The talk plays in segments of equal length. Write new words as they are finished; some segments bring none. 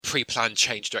pre-planned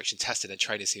change direction testing and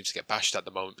training seems to get bashed at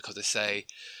the moment because they say,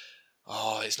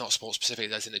 oh, it's not sport specific, it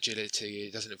doesn't agility,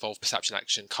 it doesn't involve perception,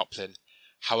 action, coupling.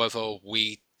 However,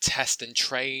 we test and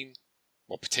train,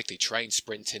 or particularly train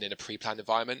sprinting in a pre-planned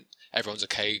environment. Everyone's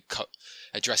okay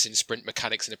addressing sprint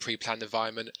mechanics in a pre-planned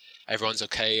environment. Everyone's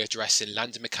okay addressing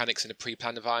landing mechanics in a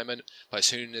pre-planned environment. But as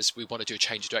soon as we want to do a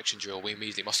change of direction drill, we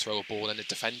immediately must throw a ball and a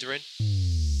defender in.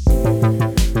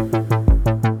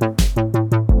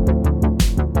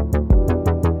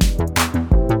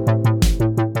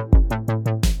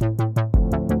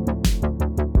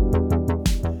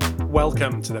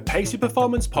 Welcome to the Pacey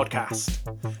Performance Podcast,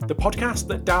 the podcast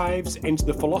that dives into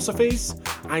the philosophies,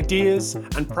 ideas,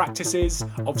 and practices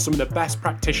of some of the best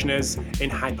practitioners in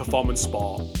high-performance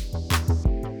sport.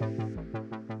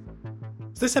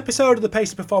 This episode of the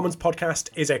Pacey Performance Podcast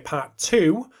is a part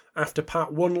 2 after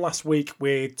part 1 last week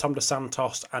with Tom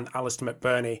DeSantos and Alistair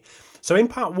McBurney. So in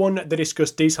part 1, they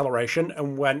discussed deceleration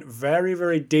and went very,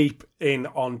 very deep in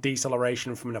on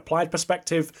deceleration from an applied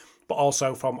perspective, but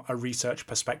also from a research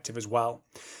perspective as well.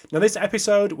 Now, this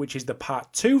episode, which is the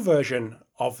part 2 version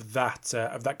of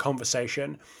that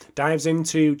conversation, dives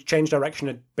into change direction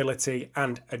ability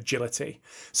and agility.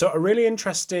 So a really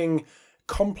interesting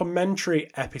complementary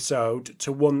episode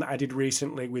to one that I did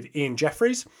recently with Ian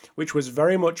Jeffries, which was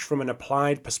very much from an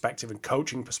applied perspective and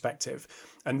coaching perspective.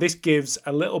 And this gives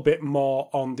a little bit more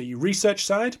on the research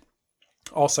side,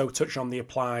 also touch on the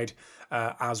applied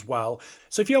as well.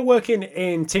 So if you're working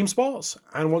in team sports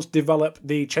and want to develop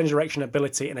the change direction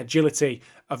ability and agility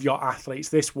of your athletes,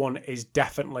 this one is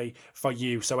definitely for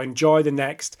you. So enjoy the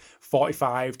next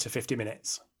 45 to 50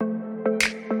 minutes.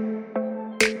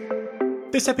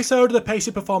 This episode of the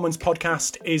Pacey Performance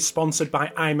Podcast is sponsored by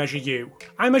iMeasureU.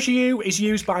 iMeasureU is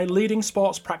used by leading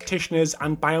sports practitioners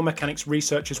and biomechanics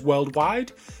researchers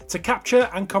worldwide to capture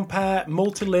and compare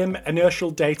multi-limb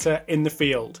inertial data in the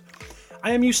field.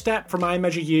 IMU Step from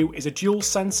iMeasureU is a dual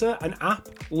sensor and app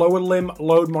lower limb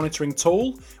load monitoring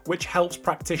tool which helps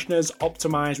practitioners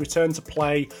optimize return to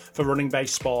play for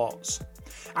running-based sports.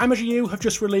 iMeasureU have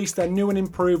just released their new and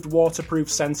improved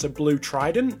waterproof sensor Blue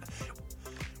Trident,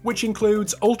 which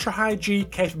includes ultra-high G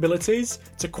capabilities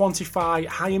to quantify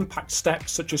high-impact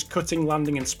steps such as cutting,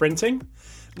 landing and sprinting,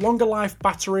 longer life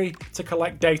battery to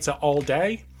collect data all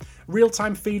day,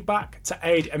 real-time feedback to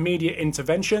aid immediate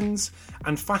interventions,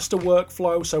 and faster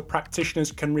workflow so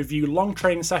practitioners can review long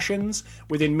training sessions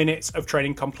within minutes of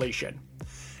training completion.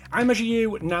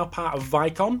 iMeasureU, now part of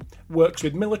Vicon, works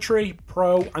with military,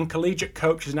 pro and collegiate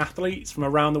coaches and athletes from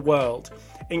around the world,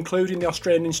 including the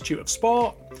Australian Institute of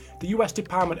Sport, the US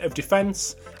Department of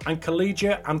Defense, and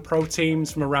collegiate and pro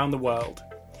teams from around the world.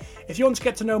 If you want to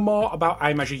get to know more about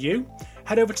iMeasureU,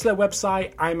 head over to their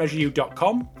website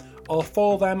iMeasureU.com or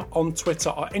follow them on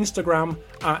Twitter or Instagram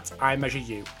at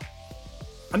iMeasureU.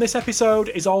 And this episode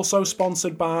is also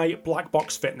sponsored by Black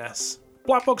Box Fitness.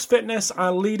 Black Box Fitness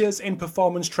are leaders in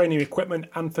performance training equipment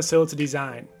and facility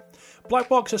design. Black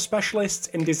Box are specialists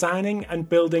in designing and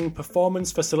building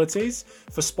performance facilities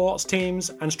for sports teams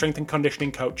and strength and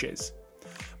conditioning coaches.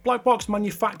 Black Box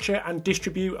manufacture and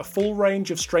distribute a full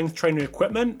range of strength training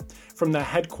equipment from their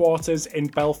headquarters in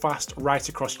Belfast right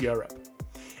across Europe.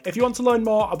 If you want to learn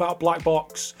more about Black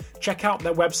Box, check out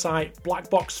their website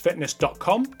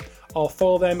blackboxfitness.com or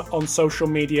follow them on social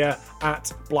media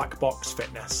at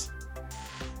blackboxfitness.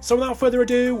 So without further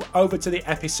ado, over to the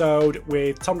episode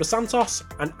with Tom DeSantos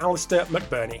and Alistair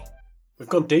McBurney. We've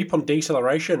gone deep on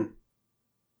deceleration.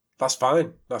 That's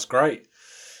fine. That's great.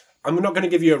 I'm not going to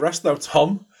give you a rest though,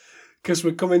 Tom, because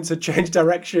we're coming to change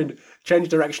direction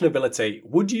ability.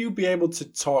 Would you be able to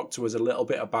talk to us a little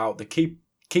bit about the key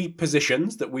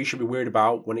positions that we should be worried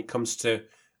about when it comes to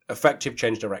effective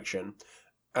change direction?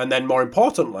 And then more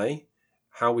importantly,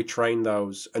 how we train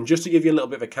those. And just to give you a little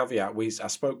bit of a caveat, I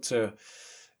spoke to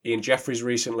Ian Jeffries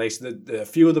recently, so a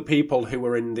few of the people who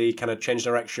were in the kind of change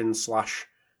direction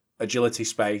 / agility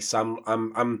space, I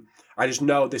just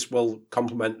know this will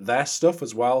complement their stuff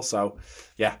as well. So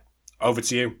yeah, over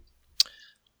to you.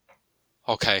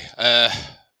 Okay.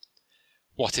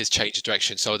 What is change of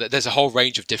direction? So there's a whole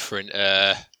range of different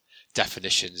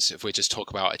definitions. If we just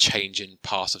talk about a change in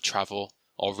path of travel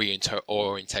or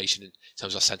orientation in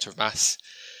terms of center of mass.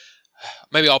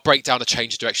 Maybe I'll break down the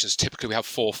change of directions. Typically, we have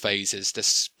 4 phases.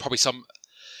 There's probably some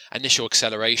initial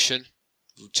acceleration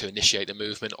to initiate the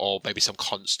movement, or maybe some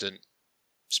constant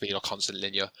speed or constant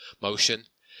linear motion.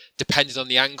 Depending on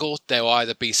the angle, there will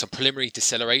either be some preliminary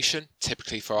deceleration,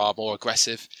 typically for our more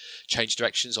aggressive change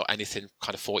directions, or anything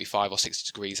kind of 45 or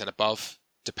 60 degrees and above,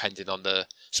 depending on the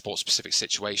sport-specific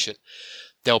situation.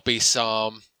 There'll be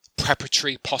some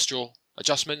preparatory postural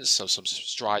adjustments, so some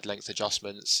stride length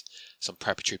adjustments, some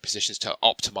preparatory positions to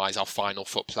optimize our final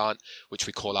foot plant, which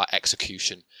we call our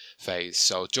execution phase.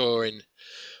 So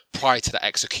prior to the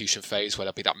execution phase, where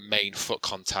there'll be that main foot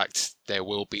contact, there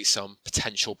will be some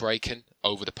potential braking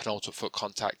over the penultimate foot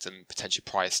contact and potentially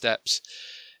prior steps.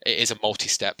 It is a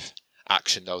multi-step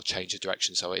action though, change of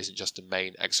direction, so it isn't just the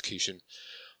main execution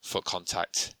foot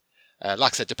contact.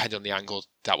 Like I said, depending on the angle,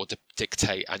 that will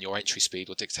dictate, and your entry speed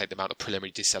will dictate the amount of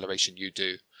preliminary deceleration you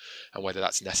do and whether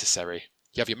that's necessary.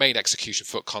 You have your main execution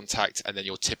foot contact, and then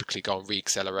you'll typically go and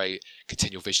re-accelerate,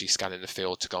 continue visually scanning the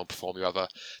field to go and perform your other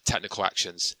technical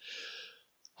actions.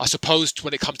 I suppose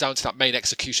when it comes down to that main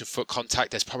execution foot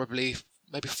contact, there's probably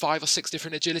maybe 5 or 6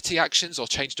 different agility actions or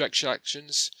change direction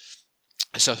actions.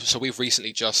 So we've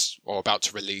recently about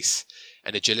to release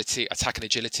an attack and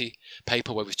agility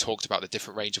paper where we've talked about the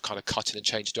different range of kind of cutting and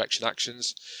change direction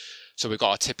actions. So we've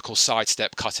got our typical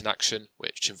sidestep cutting action,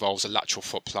 which involves a lateral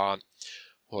foot plant.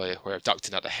 We're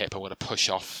abducting at the hip and we're going to push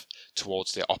off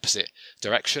towards the opposite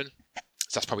direction.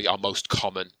 So that's probably our most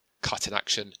common cutting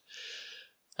action.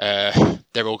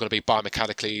 They're all going to be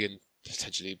biomechanically and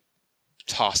potentially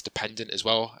task dependent as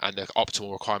well, and the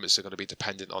optimal requirements are going to be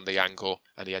dependent on the angle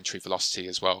and the entry velocity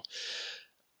as well.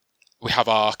 We have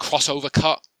our crossover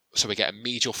cut, so we get a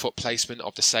medial foot placement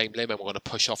of the same limb and we're going to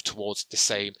push off towards the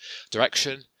same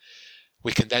direction.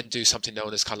 We can then do something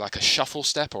known as kind of like a shuffle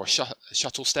step or a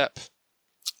shuttle step,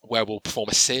 where we'll perform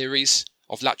a series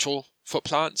of lateral foot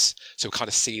plants. So we kind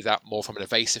of see that more from an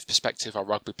evasive perspective. Our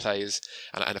rugby players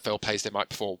and NFL players, they might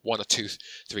perform 1 or 2,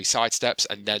 3 side steps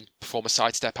and then perform a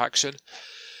side step action.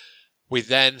 We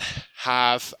then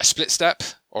have a split step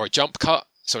or a jump cut.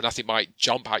 So an athlete might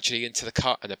jump actually into the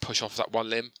cut and then push off that one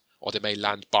limb, or they may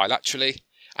land bilaterally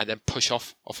and then push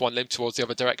off one limb towards the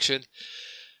other direction.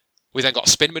 We then got a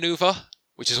spin maneuver,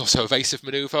 which is also evasive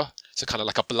maneuver. So kind of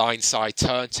like a blind side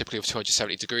turn, typically of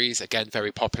 270 degrees. Again,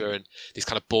 very popular in these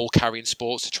kind of ball carrying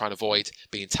sports to try and avoid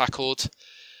being tackled.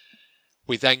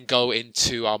 We then go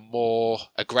into our more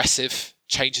aggressive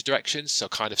change of directions. So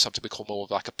kind of something we call more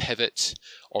of like a pivot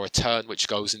or a turn, which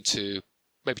goes into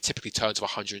maybe typically turns to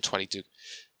 120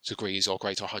 degrees or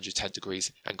greater, 110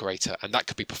 degrees and greater. And that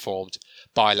could be performed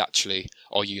bilaterally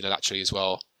or unilaterally as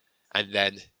well. And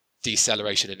then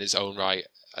deceleration in its own right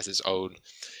as its own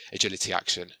agility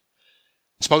action.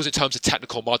 I suppose in terms of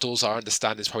technical models, our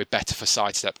understanding is probably better for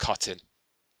sidestep cutting.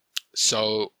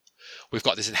 So we've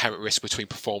got this inherent risk between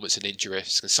performance and injury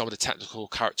risk, and some of the technical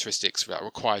characteristics that are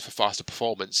required for faster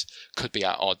performance could be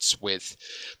at odds with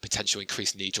potential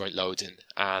increased knee joint loading.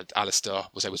 And Alistair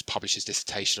was able to publish his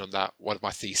dissertation on that. One of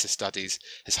my thesis studies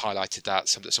has highlighted that,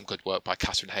 some good work by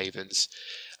Catherine Havens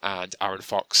and Aaron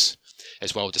Fox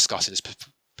as well, discussing this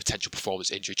potential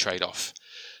performance injury trade-off.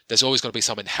 There's always going to be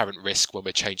some inherent risk when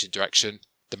we're changing direction.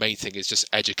 The main thing is just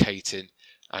educating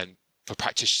and for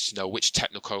practitioners to know which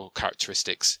technical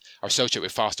characteristics are associated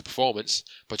with faster performance,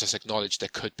 but just acknowledge there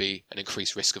could be an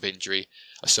increased risk of injury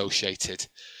associated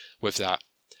with that.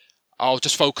 I'll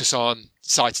just focus on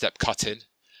sidestep cutting.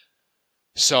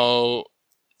 So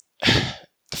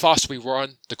the faster we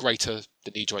run, the greater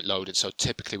the knee joint load, and so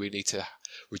typically we need to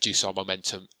reduce our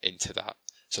momentum into that.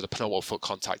 So the penultimate foot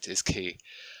contact is key.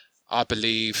 I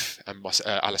believe, and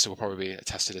Alistair will probably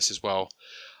attest to this as well,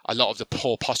 a lot of the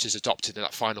poor postures adopted in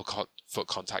that final foot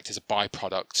contact is a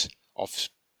byproduct of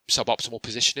suboptimal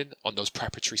positioning on those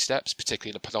preparatory steps,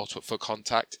 particularly in the penultimate foot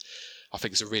contact. I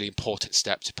think it's a really important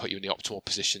step to put you in the optimal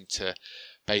position to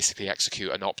basically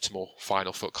execute an optimal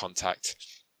final foot contact.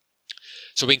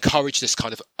 So we encourage this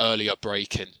kind of earlier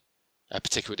braking,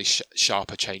 particularly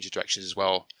sharper change of directions as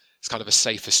well. It's kind of a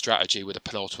safer strategy with a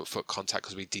penultimate foot contact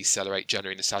because we decelerate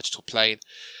generally in the sagittal plane.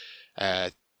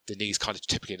 The knee's kind of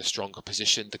typically in a stronger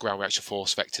position. The ground reaction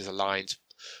force vector is aligned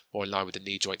more in line with the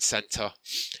knee joint center.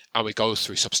 And we go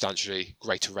through substantially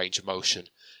greater range of motion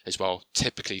as well.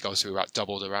 Typically goes through about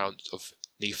double the amount of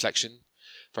knee flexion,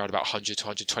 around about 100 to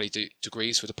 120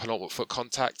 degrees with the penultimate foot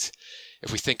contact.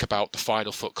 If we think about the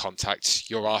final foot contact,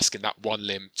 you're asking that one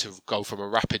limb to go from a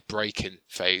rapid braking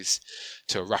phase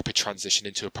to a rapid transition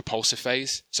into a propulsive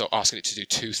phase. So asking it to do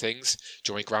 2 things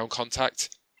during ground contact,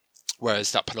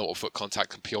 whereas that penultimate foot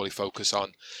contact can purely focus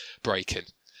on braking.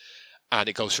 And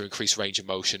it goes through increased range of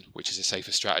motion, which is a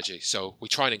safer strategy. So we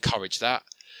try and encourage that.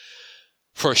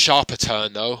 For a sharper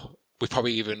turn though, we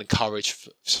probably even encourage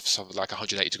something like a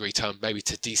 180 degree turn, maybe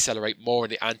to decelerate more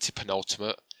in the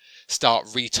anti-penultimate, start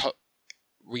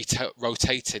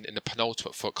rotating in the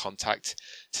penultimate foot contact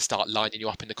to start lining you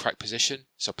up in the correct position,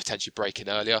 so potentially braking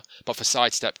earlier. But for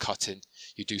sidestep cutting,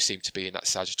 you do seem to be in that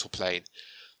sagittal plane.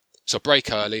 So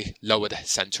brake early, lower the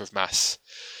centre of mass.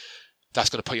 that's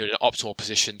going to put you in an optimal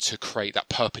position to create that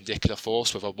perpendicular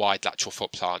force with a wide lateral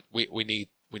foot plant. We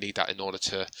need that in order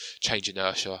to change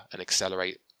inertia and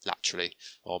accelerate laterally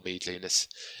or medially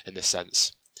in this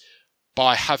sense.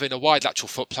 By having a wide lateral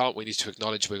foot plant, we need to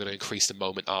acknowledge we're going to increase the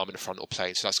moment arm in the frontal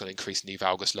plane, so that's going to increase knee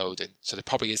valgus loading. So there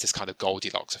probably is this kind of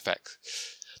Goldilocks effect.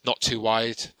 Not too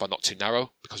wide, but not too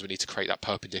narrow, because we need to create that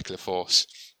perpendicular force.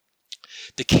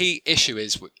 The key issue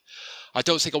is, I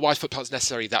don't think a wide foot plant is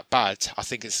necessarily that bad. I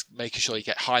think it's making sure you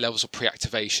get high levels of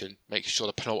pre-activation, making sure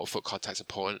the penultimate foot contact is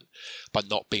important, but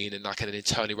not being in like an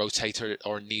internally rotator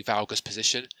or a knee valgus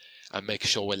position, and making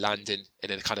sure we're landing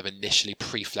in a kind of initially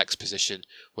pre-flex position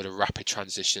with a rapid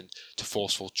transition to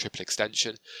forceful triple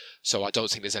extension. So I don't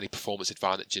think there's any performance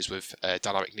advantages with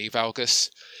dynamic knee valgus.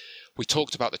 We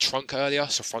talked about the trunk earlier,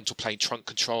 so frontal plane trunk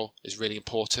control is really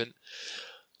important.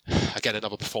 Again,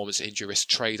 another performance injury risk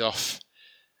trade-off.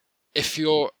 If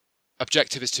your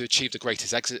objective is to achieve the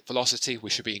greatest exit velocity, we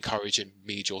should be encouraging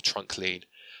medial trunk lean.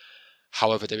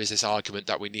 However, there is this argument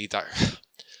that we need that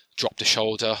drop the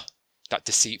shoulder, that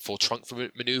deceitful trunk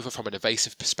maneuver from an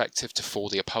evasive perspective to fool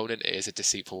the opponent. It is a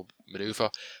deceitful maneuver.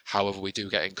 However, we do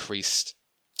get increased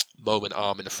moment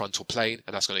arm in the frontal plane,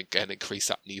 and that's going to again increase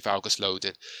that knee valgus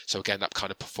loading. So again, that kind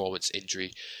of performance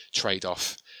injury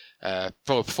trade-off.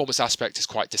 From a performance aspect, is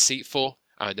quite deceitful,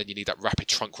 and then you need that rapid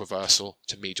trunk reversal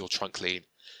to medial trunk lean.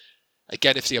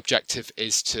 Again, if the objective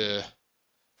is to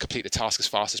complete the task as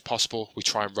fast as possible, we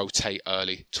try and rotate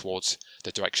early towards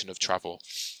the direction of travel.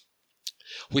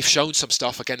 We've shown some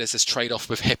stuff, again, there's this trade-off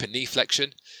with hip and knee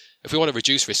flexion. If we want to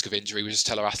reduce risk of injury, we just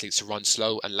tell our athletes to run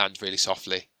slow and land really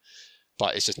softly.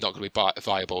 But it's just not going to be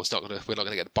viable. We're not going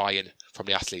to get the buy-in from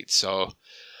the athletes. So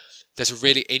there's a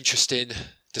really interesting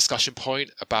discussion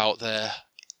point about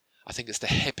I think it's the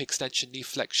hip extension knee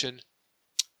flexion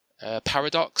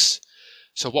paradox.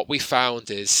 So what we found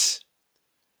is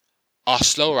our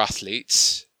slower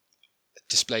athletes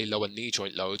display lower knee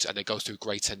joint loads and they go through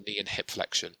greater knee and hip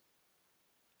flexion,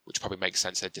 which probably makes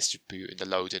sense. They're distributing the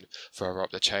loading further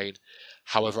up the chain.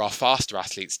 However, our faster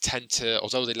athletes tend to,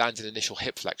 although they land in initial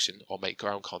hip flexion or make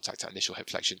ground contact at initial hip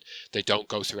flexion, they don't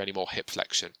go through any more hip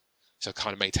flexion. So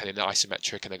kind of maintaining the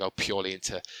isometric, and they go purely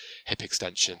into hip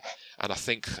extension. And I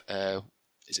think,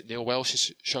 is it Neil Welsh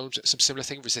has shown some similar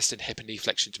thing, resisting hip and knee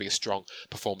flexion to be a strong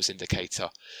performance indicator.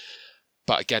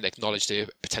 But again, acknowledge the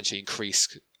potentially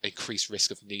increased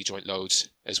risk of knee joint loads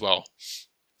as well.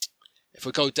 If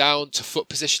we go down to foot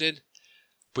positioning,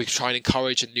 we try and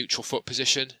encourage a neutral foot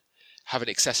position. Having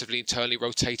excessively internally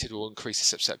rotated will increase the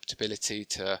susceptibility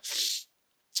to,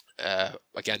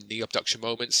 again, knee abduction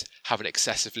moments. Having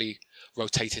excessively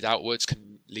rotated outwards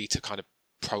can lead to kind of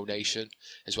pronation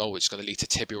as well, which is going to lead to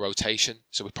tibial rotation.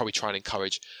 So we probably try and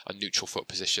encourage a neutral foot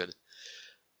position.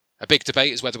 A big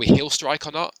debate is whether we heel strike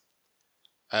or not.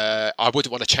 I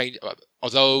wouldn't want to change,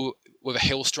 although with a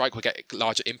heel strike we get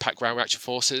larger impact ground reaction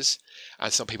forces,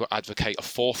 and some people advocate a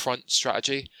forefront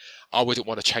strategy. I wouldn't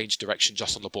want to change direction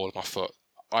just on the ball of my foot.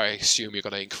 I assume you're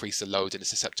going to increase the load and the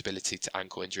susceptibility to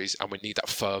ankle injuries, and we need that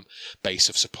firm base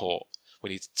of support.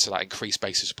 So that increased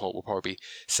base of support will probably be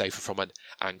safer from an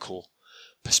ankle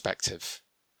perspective.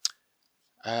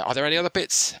 Are there any other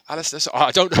bits, Alistair?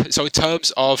 So in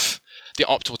terms of the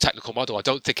optimal technical model, I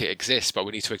don't think it exists, but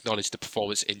we need to acknowledge the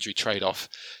performance injury trade-off,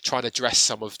 try and address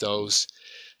some of those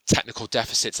technical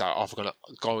deficits that are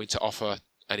going to offer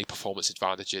any performance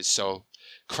advantages. So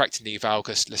correct knee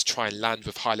valgus, let's try and land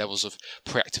with high levels of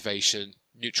pre-activation,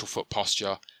 neutral foot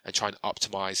posture, and try and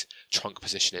optimize trunk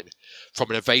positioning. From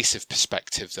an evasive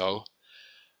perspective though,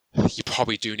 you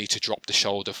probably do need to drop the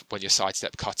shoulder when you're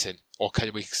sidestep cutting, or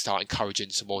can we start encouraging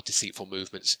some more deceitful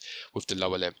movements with the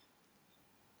lower limb?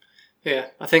 Yeah,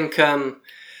 I think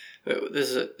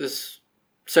there's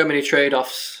so many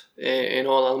trade-offs in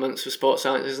all elements of sports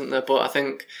science, isn't there? But I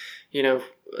think,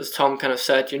 as Tom kind of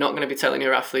said, you're not going to be telling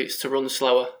your athletes to run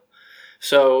slower.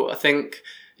 So I think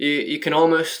you can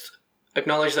almost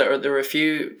acknowledge that there are a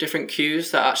few different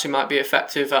cues that actually might be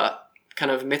effective at kind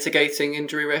of mitigating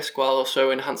injury risk while also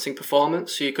enhancing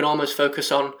performance. So you can almost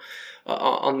focus on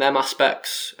them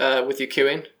aspects with your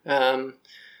cueing.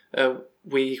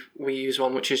 We use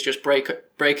one which is just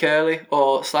brake early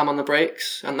or slam on the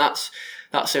brakes, and that's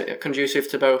conducive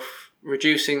to both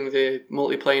reducing the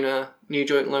multiplanar knee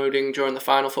joint loading during the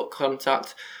final foot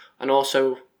contact, and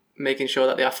also making sure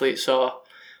that the athletes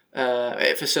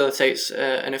it facilitates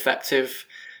an effective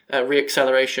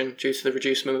reacceleration due to the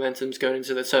reduced momentums going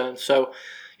into the turn. So,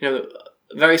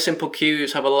 very simple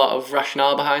cues have a lot of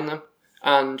rationale behind them,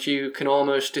 and you can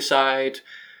almost decide.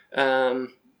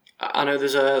 I know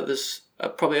there's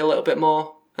probably a little bit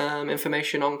more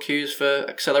information on cues for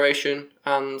acceleration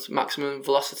and maximum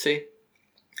velocity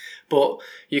But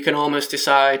you can almost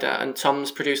decide, and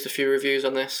Tom's produced a few reviews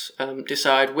on this,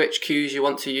 decide which cues you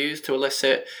want to use to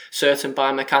elicit certain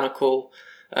biomechanical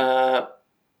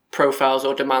profiles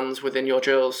or demands within your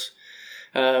drills.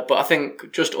 But I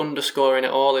think just underscoring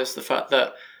it all is the fact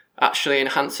that actually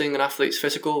enhancing an athlete's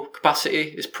physical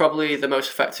capacity is probably the most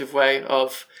effective way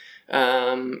of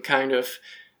kind of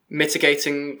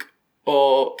mitigating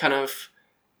or kind of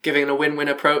giving a win-win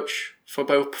approach for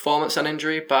both performance and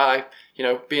injury by,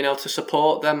 being able to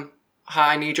support them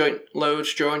high knee joint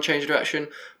loads during change of direction,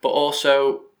 but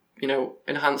also,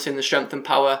 enhancing the strength and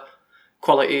power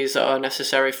qualities that are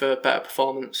necessary for better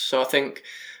performance. So I think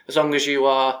as long as you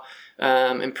are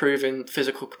improving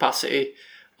physical capacity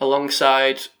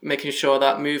alongside making sure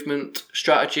that movement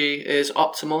strategy is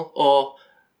optimal or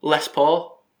less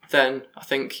poor, then I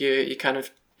think you're kind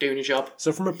of doing your job.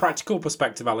 So from a practical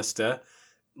perspective, Alistair,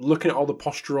 looking at all the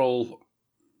postural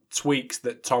tweaks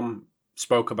that Tom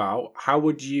spoke about, how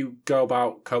would you go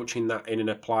about coaching that in an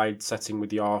applied setting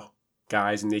with your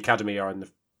guys in the academy or in the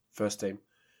first team?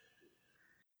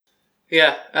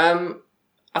 Yeah,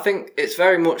 I think it's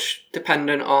very much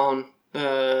dependent on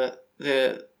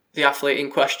the athlete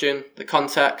in question, the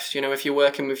context. If you're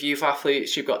working with youth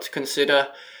athletes, you've got to consider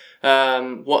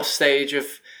what stage of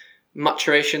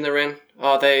maturation they're in.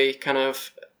 Are they kind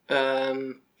of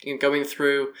going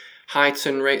through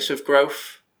heightened rates of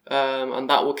growth? And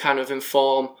that will kind of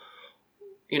inform,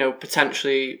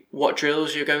 potentially what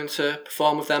drills you're going to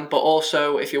perform with them. But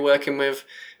also, if you're working with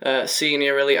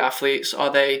senior elite athletes,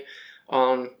 are they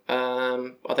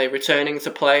returning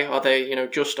to play? Are they,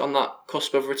 just on that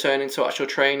cusp of returning to actual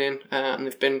training and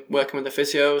they've been working with the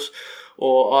physios?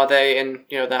 Or are they in,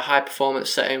 their high performance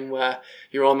setting where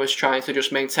you're almost trying to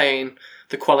just maintain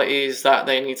the qualities that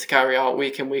they need to carry out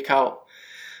week in, week out?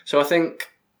 So I think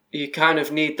you kind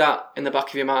of need that in the back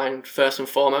of your mind first and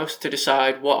foremost to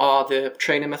decide what are the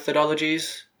training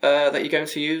methodologies that you're going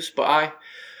to use. But I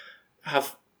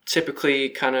have typically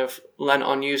kind of lent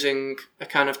on using a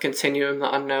kind of continuum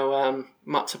that I know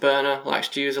Matt Taberner likes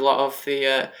to use a lot of,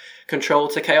 the control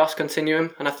to chaos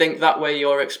continuum. And I think that way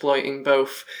you're exploiting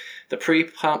both the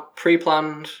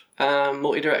pre-planned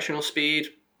multi-directional speed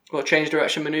or change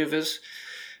direction maneuvers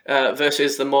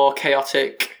versus the more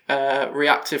chaotic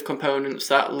reactive components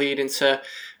that lead into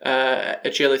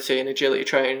agility and agility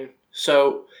training.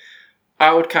 So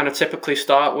I would kind of typically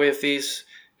start with these,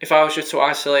 if I was just to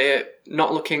isolate it,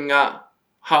 not looking at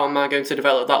how am I going to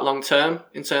develop that long term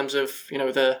in terms of,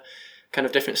 the kind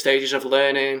of different stages of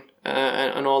learning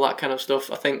and all that kind of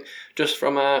stuff. I think just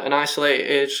from an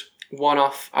isolated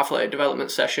one-off athletic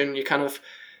development session,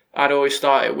 I'd always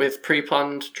start it with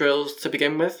pre-planned drills to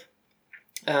begin with.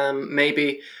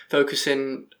 Maybe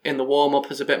focusing in the warm-up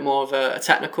as a bit more of a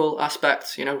technical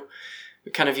aspect.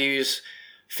 We kind of use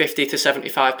 50 to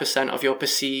 75% of your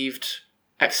perceived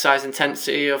exercise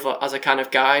intensity as a kind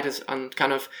of guide and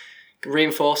kind of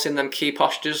reinforcing them key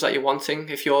postures that you're wanting.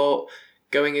 If you're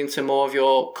going into more of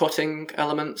your cutting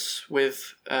elements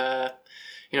with,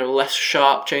 less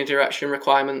sharp change direction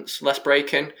requirements, less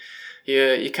braking,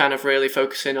 you're kind of really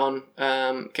focusing on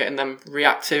getting them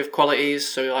reactive qualities.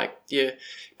 So like you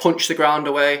punch the ground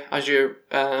away as you're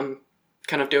kind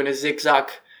of doing a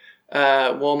zigzag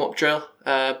warm-up drill,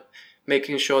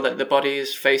 making sure that the body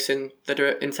is facing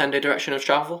the intended direction of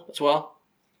travel as well.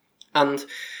 And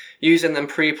using them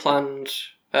pre-planned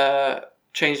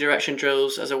change direction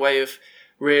drills as a way of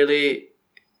really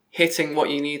hitting what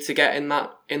you need to get in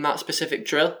that specific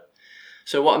drill.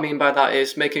 So what I mean by that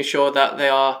is making sure that they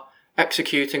are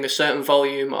executing a certain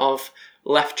volume of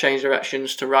left change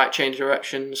directions to right change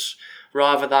directions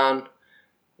rather than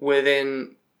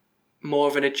within more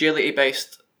of an agility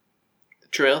based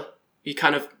drill. You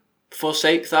kind of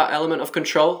forsake that element of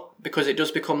control because it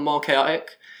does become more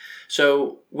chaotic.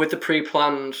 So with the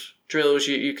pre-planned drills,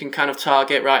 you can kind of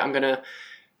target, right, I'm going to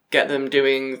get them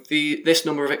doing this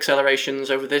number of accelerations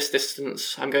over this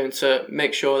distance. I'm going to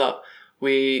make sure that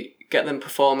we get them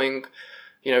performing,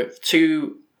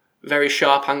 2 very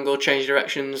sharp angle change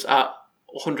directions at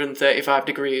 135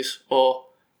 degrees or,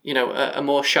 a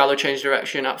more shallow change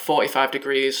direction at 45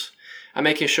 degrees. And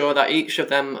making sure that each of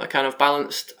them are kind of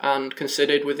balanced and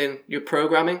considered within your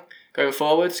programming going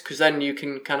forwards, because then you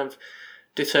can kind of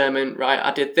determine, right,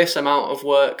 I did this amount of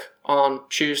work on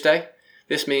Tuesday.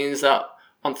 This means that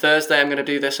on Thursday I'm going to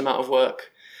do this amount of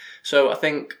work. So I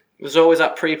think there's always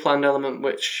that pre-planned element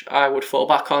which I would fall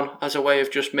back on as a way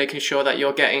of just making sure that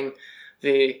you're getting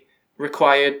the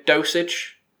required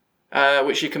dosage,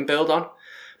 which you can build on.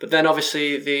 But then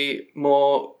obviously the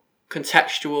more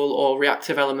contextual or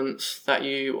reactive elements that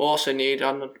you also need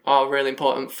and are really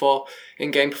important for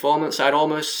in-game performance. I'd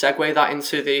almost segue that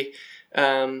into the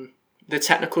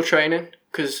technical training,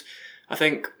 because I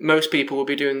think most people will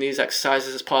be doing these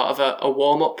exercises as part of a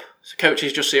warm-up. So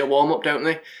coaches just see a warm-up, don't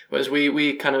they? Whereas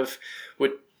we kind of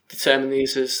would determine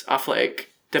these as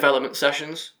athletic development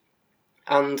sessions,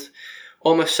 and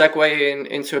almost segueing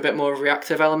into a bit more of a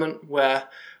reactive element where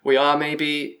we are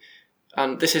maybe,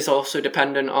 and this is also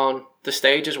dependent on the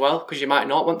stage as well, because you might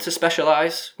not want to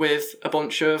specialise with a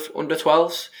bunch of under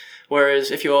 12s, whereas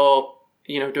if you're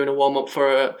doing a warm-up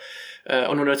for an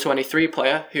under 23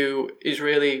 player who is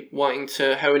really wanting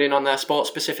to hone in on their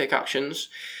sport-specific actions,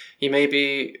 you may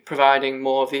be providing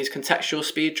more of these contextual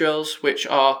speed drills, which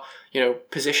are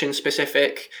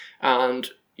position-specific and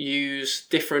use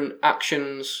different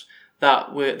actions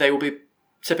that they will be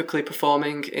typically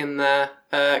performing in their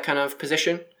kind of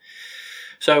position.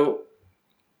 So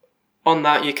on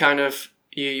that,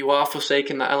 you are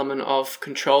forsaking that element of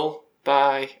control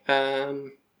by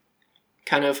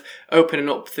kind of opening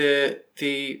up the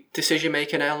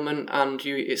decision-making element, and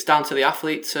it's down to the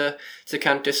athlete to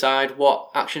kind of decide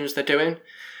what actions they're doing.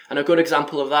 And a good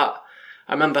example of that,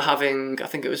 I remember having, I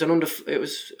think it was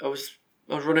I was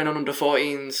running an under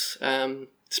 14s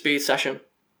speed session,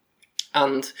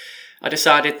 and I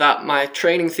decided that my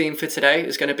training theme for today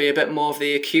is going to be a bit more of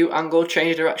the acute angle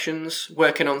change directions,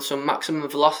 working on some maximum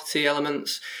velocity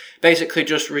elements, basically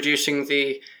just reducing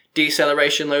the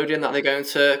deceleration loading that they're going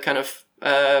to kind of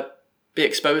be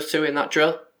exposed to in that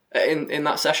drill, in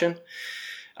that session.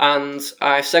 And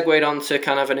I segued on to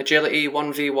kind of an agility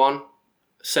 1v1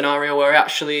 scenario where I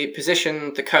actually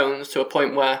positioned the cones to a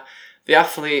point where the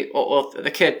athlete or the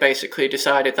kid basically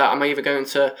decided that I'm either going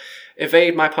to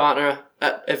evade my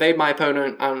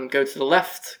opponent and go to the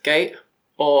left gate,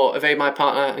 or evade my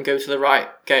partner and go to the right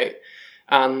gate.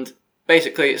 And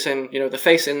basically it's in, they're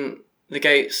facing the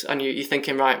gates, and you're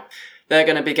thinking, right, they're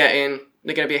going to be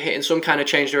hitting some kind of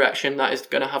change direction that is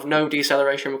going to have no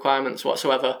deceleration requirements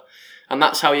whatsoever. And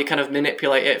that's how you kind of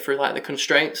manipulate it through like the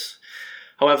constraints.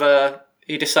 However,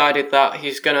 he decided that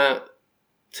he's going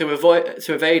to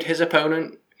evade his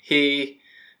opponent. He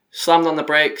slammed on the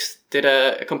brakes, did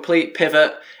a complete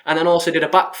pivot, and then also did a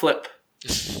backflip,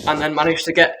 and then managed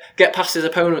to get past his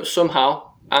opponent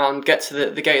somehow and get to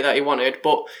the gate that he wanted.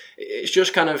 But it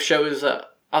just kind of shows that,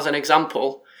 as an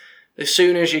example, as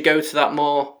soon as you go to that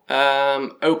more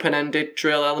open-ended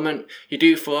drill element, you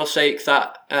do forsake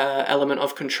that element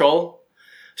of control.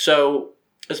 So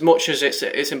as much as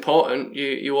it's important,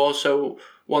 you also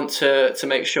want to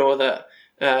make sure that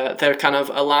they're kind of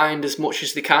aligned as much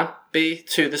as they can be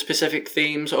to the specific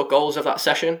themes or goals of that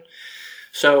session.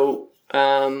 So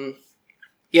I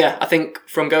think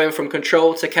from going from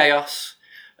control to chaos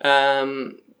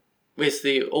with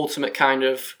the ultimate kind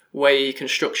of way you can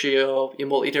structure your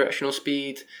multi-directional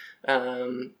speed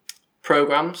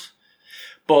programs,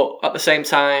 but at the same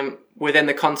time within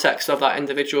the context of that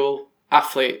individual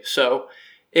athlete. So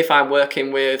if I'm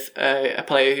working with a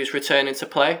player who's returning to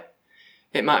play,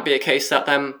 it might be a case that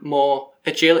them more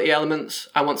agility elements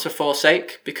I want to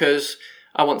forsake, because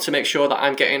I want to make sure that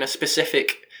I'm getting a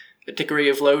specific degree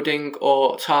of loading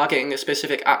or targeting a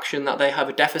specific action that they have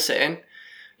a deficit in.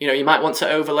 You might want to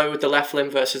overload the left limb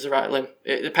versus the right limb.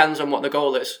 It depends on what the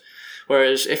goal is.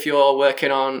 Whereas if you're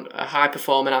working on a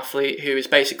high-performing athlete who is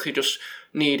basically just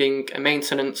needing a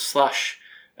maintenance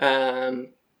 / kind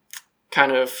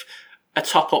of a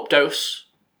top-up dose,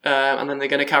 and then they're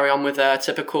going to carry on with their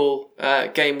typical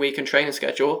game week and training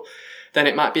schedule, then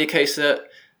it might be a case that,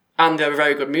 and they're a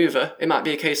very good mover, it might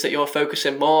be a case that you're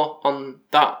focusing more on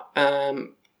that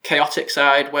chaotic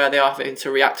side where they are having to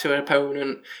react to an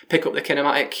opponent, pick up the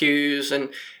kinematic cues, and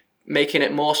making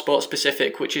it more sport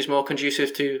specific, which is more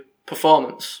conducive to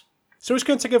performance. So we're just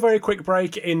going to take a very quick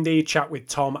break in the chat with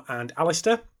Tom and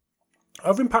Alistair.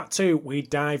 Over in part 2, we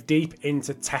dive deep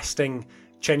into testing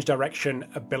change direction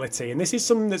ability, and this is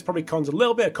something that's probably caused a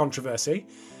little bit of controversy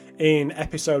in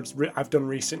episodes I've done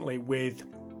recently with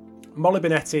Molly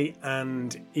Benetti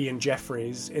and Ian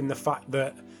Jeffries, in the fact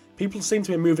that people seem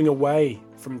to be moving away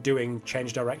from doing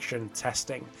change direction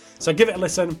testing. So give it a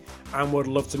listen and would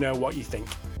love to know what you think.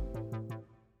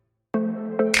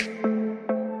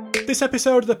 This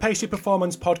episode of the Pacey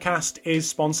Performance Podcast is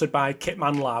sponsored by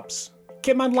Kitman Labs.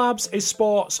 Kitman Labs is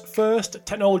sport's first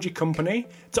technology company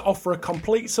to offer a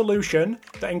complete solution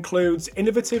that includes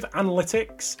innovative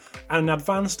analytics and an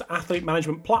advanced athlete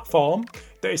management platform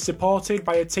that is supported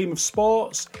by a team of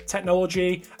sports,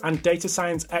 technology and data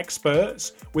science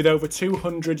experts with over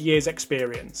 200 years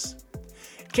experience.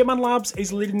 Kitman Labs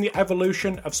is leading the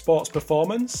evolution of sports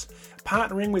performance,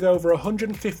 partnering with over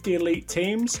 150 elite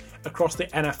teams across the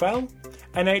NFL,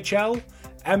 NHL,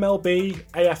 MLB,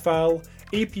 AFL,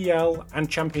 EPL, and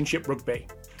Championship Rugby.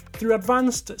 Through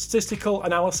advanced statistical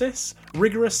analysis,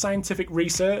 rigorous scientific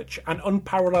research, and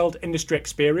unparalleled industry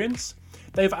experience,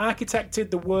 they've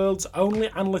architected the world's only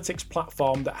analytics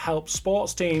platform that helps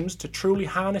sports teams to truly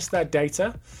harness their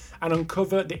data and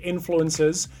uncover the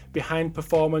influences behind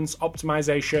performance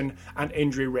optimization and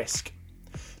injury risk.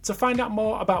 To find out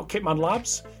more about Kitman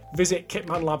Labs, visit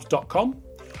kitmanlabs.com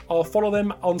or follow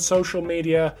them on social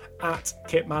media at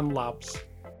Kitman Labs.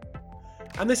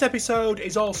 And this episode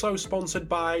is also sponsored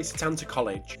by Setanta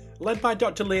College. Led by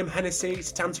Dr. Liam Hennessy,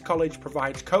 Setanta College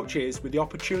provides coaches with the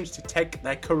opportunity to take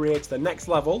their career to the next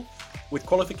level with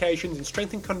qualifications in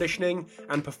strength and conditioning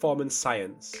and performance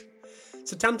science.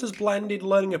 Setanta's blended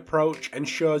learning approach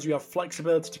ensures you have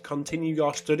flexibility to continue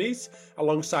your studies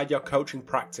alongside your coaching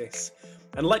practice.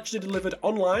 And lectures are delivered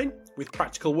online with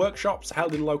practical workshops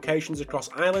held in locations across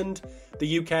Ireland,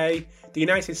 the UK, the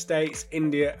United States,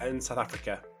 India and South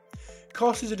Africa.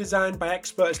 Courses are designed by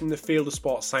experts in the field of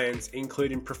sports science,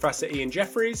 including Professor Ian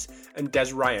Jeffries and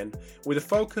Des Ryan, with a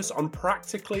focus on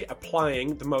practically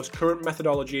applying the most current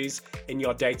methodologies in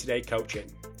your day-to-day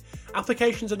coaching.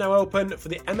 Applications are now open for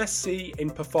the MSc in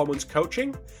Performance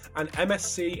Coaching and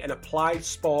MSc in Applied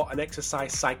Sport and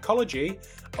Exercise Psychology,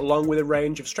 along with a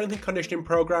range of strength and conditioning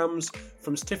programs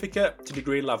from certificate to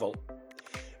degree level.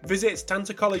 Visit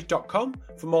setantacollege.com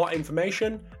for more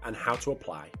information and how to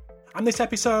apply. And this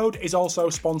episode is also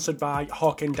sponsored by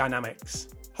Hawkin Dynamics.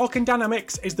 Hawkin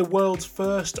Dynamics is the world's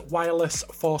first wireless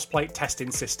force plate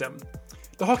testing system.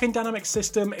 The Hawkin Dynamics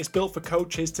system is built for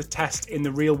coaches to test in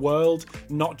the real world,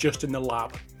 not just in the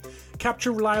lab.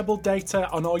 Capture reliable data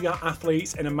on all your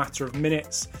athletes in a matter of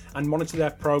minutes and monitor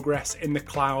their progress in the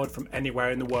cloud from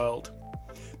anywhere in the world.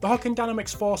 The Hawkin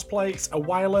Dynamics force plates are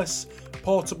wireless,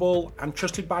 portable, and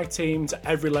trusted by teams at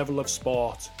every level of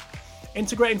sport.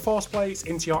 Integrating force plates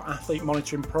into your athlete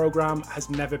monitoring program has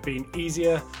never been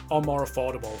easier or more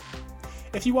affordable.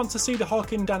 If you want to see the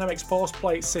Hawkin Dynamics force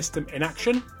plate system in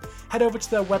action, head over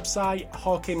to their website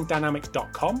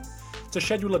hawkindynamics.com to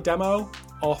schedule a demo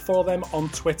or follow them on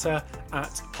Twitter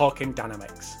at Hawkin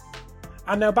Dynamics.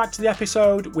 And now back to the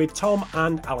episode with Tom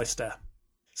and Alistair.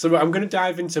 So I'm going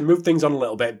to move things on a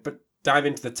little bit, but dive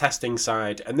into the testing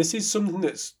side. And this is something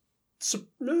that's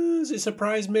it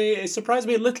surprised me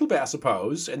a little bit, I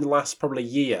suppose, in the last probably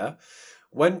year,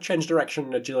 when change direction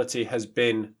and agility has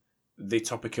been the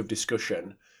topic of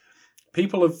discussion.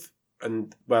 People have,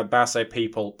 and by I say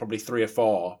people, probably 3 or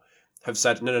 4, have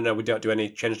said, no, we don't do any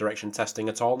change direction testing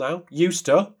at all now. Used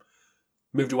to,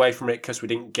 moved away from it because we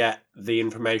didn't get the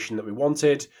information that we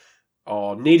wanted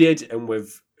or needed, and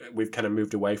we've kind of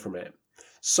moved away from it.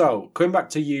 So, coming back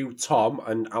to you, Tom,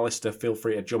 and Alistair, feel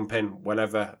free to jump in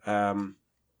whenever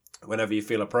you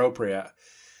feel appropriate.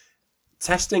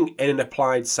 Testing in an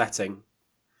applied setting.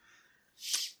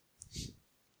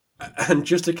 And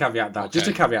just to caveat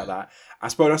that, I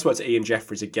spoke to Ian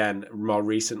Jeffries again more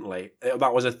recently.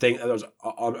 That was a thing. That was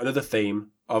another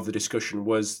theme of the discussion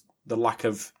was the lack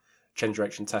of change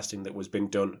direction testing that was being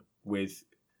done with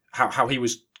how he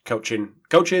was coaching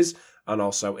coaches and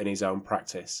also in his own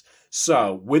practice.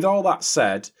 So, with all that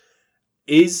said,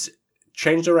 is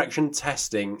change direction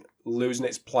testing losing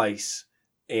its place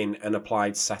in an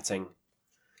applied setting?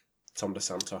 Tom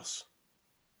DeSantos.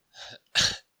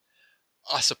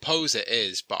 I suppose it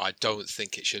is, but I don't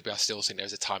think it should be. I still think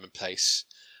there's a time and place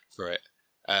for it.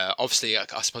 Obviously,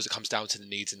 I suppose it comes down to the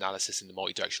needs analysis and the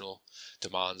multi-directional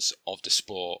demands of the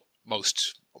sport.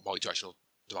 Most multi-directional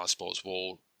demand sports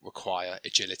will require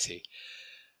agility.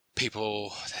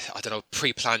 People,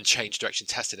 pre-planned change direction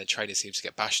testing and training seems to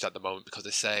get bashed at the moment because they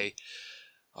say,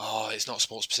 it's not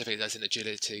sport specific, it doesn't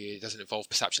agility, it doesn't involve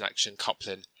perception, action,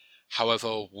 coupling.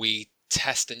 However, we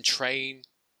test and train,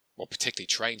 particularly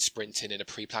train sprinting in a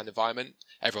pre-planned environment.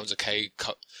 Everyone's okay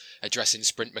addressing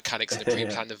sprint mechanics in a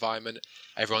pre-planned environment.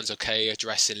 Everyone's okay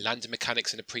addressing landing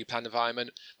mechanics in a pre-planned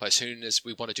environment. But as soon as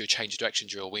we want to do a change of direction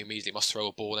drill, we immediately must throw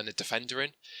a ball and a defender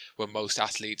in, where most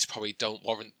athletes probably don't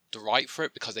warrant the right for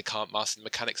it because they can't master the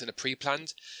mechanics in a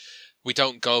pre-planned. We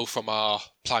don't go from our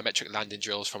plyometric landing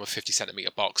drills from a 50 centimetre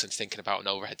box and thinking about an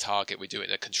overhead target. We do it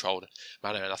in a controlled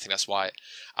manner, and I think that's why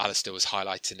Alistair was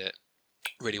highlighting it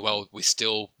really well. We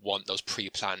still want those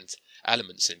pre-planned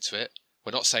elements into it.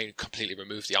 We're not saying completely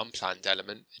remove the unplanned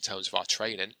element in terms of our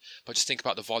training, but just think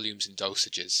about the volumes and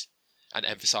dosages and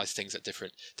emphasize things at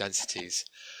different densities.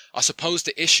 I suppose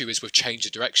the issue is with change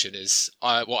of direction is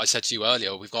what I said to you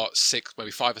earlier. We've got 6,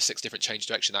 maybe 5 or 6 different change of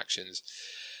direction actions,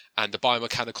 And the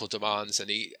biomechanical demands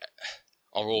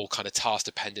are all kind of task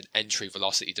dependent, entry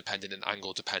velocity dependent, and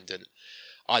angle dependent.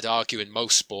 I'd argue in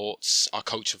most sports, our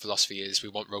coaching philosophy is we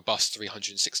want robust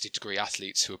 360-degree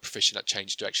athletes who are proficient at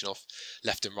change direction off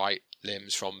left and right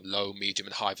limbs from low, medium,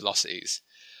 and high velocities.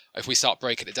 If we start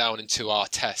breaking it down into our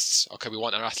tests, okay, we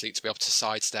want our athlete to be able to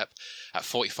sidestep at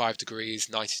 45 degrees,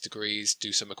 90 degrees,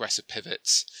 do some aggressive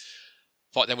pivots.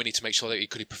 But then we need to make sure that he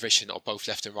could be proficient on both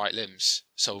left and right limbs.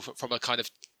 So from a kind of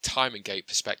time and gait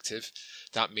perspective,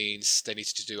 that means they need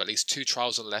to do at least 2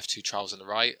 trials on the left, 2 trials on the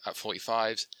right at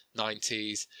 45s,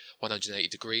 90s, 180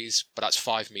 degrees, but that's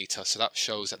 5 meters. So that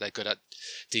shows that they're good at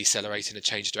decelerating and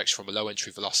changing direction from a low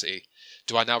entry velocity.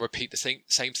 Do I now repeat the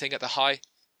same thing at the high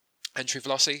entry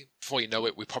velocity? Before you know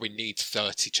it, we probably need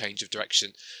 30 change of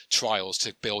direction trials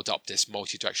to build up this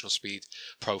multi-directional speed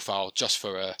profile just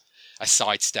for a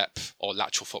sidestep or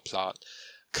lateral foot plant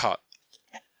cut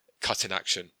in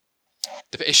action.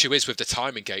 The issue is with the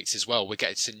timing gates as well. We're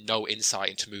getting no insight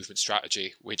into movement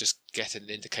strategy. We're just getting an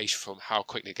indication from how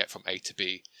quickly to get from A to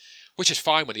B, which is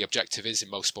fine when the objective is in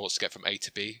most sports to get from A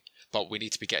to B, but we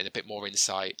need to be getting a bit more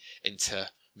insight into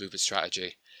movement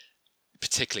strategy,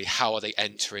 particularly how are they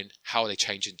entering, how are they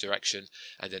changing direction,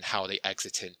 and then how are they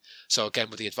exiting. So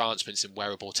again, with the advancements in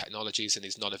wearable technologies and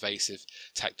these non-invasive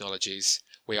technologies,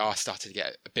 we are starting to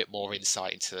get a bit more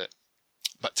insight into it.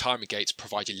 But timing gates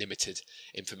provide you limited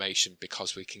information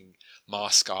because we can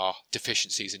mask our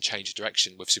deficiencies in change of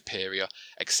direction with superior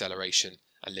acceleration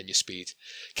and linear speed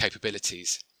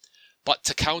capabilities. But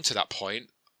to counter that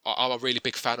point, I'm a really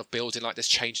big fan of building like this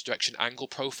change direction angle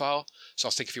profile. So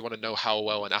I think if you want to know how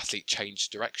well an athlete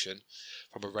changed direction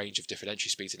from a range of different entry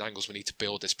speeds and angles, we need to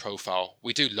build this profile.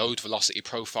 We do load velocity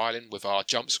profiling with our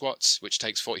jump squats, which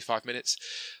takes 45 minutes,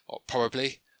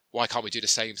 probably. Why can't we do the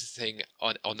same thing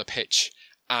on the pitch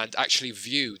and actually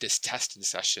view this testing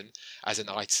session as an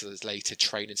isolated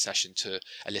training session to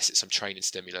elicit some training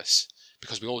stimulus?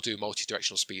 Because we all do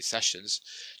multi-directional speed sessions,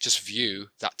 just view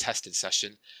that testing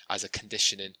session as a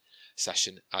conditioning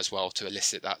session as well to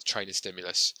elicit that training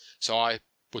stimulus. So I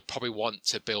would probably want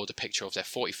to build a picture of their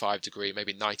 45 degree,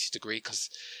 maybe 90 degree, because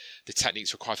the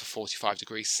techniques required for 45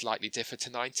 degrees slightly differ to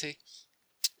 90.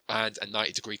 And a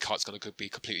 90 degree cut's going to be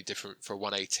completely different for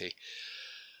 180.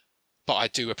 But I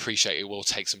do appreciate it will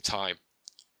take some time.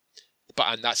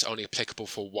 And that's only applicable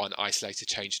for one isolated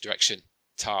change of direction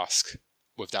task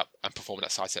with that and performing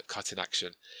that sidestep cut in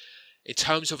action. In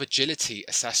terms of agility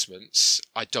assessments,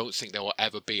 I don't think there will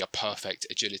ever be a perfect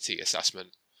agility assessment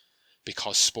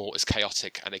because sport is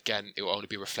chaotic, and again, it will only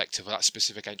be reflective of that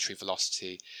specific entry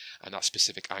velocity and that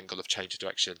specific angle of change of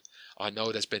direction. I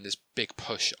know there's been this big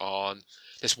push on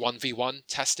this 1v1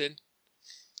 testing.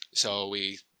 So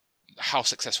how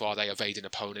successful are they evading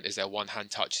opponent? Is there one hand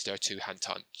touch? Is there a 2 hand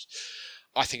touch?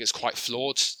 I think it's quite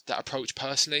flawed, that approach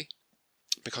personally,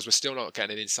 because we're still not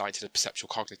getting an insight into the perceptual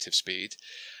cognitive speed.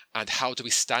 And how do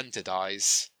we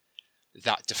standardize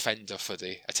that defender for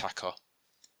the attacker?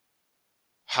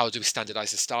 How do we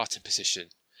standardize the starting position?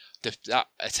 That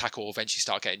attacker will eventually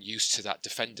start getting used to that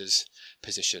defender's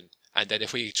position. And then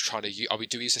if we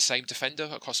do we use the same defender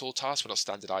across all tasks? We're not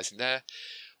standardizing there.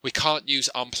 We can't use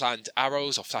unplanned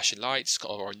arrows or flashing lights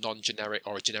or a non-generic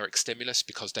or a generic stimulus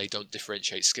because they don't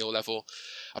differentiate skill level.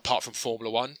 Apart from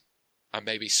Formula 1 and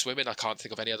maybe swimming, I can't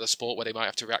think of any other sport where they might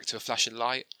have to react to a flashing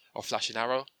light or flashing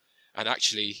arrow. And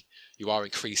actually, you are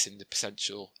increasing the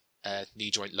potential knee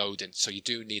joint loading. So you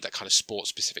do need that kind of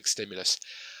sport-specific stimulus.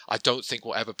 I don't think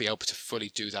we'll ever be able to fully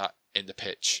do that in the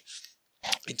pitch.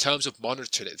 In terms of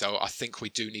monitoring it, though, I think we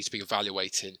do need to be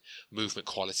evaluating movement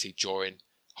quality during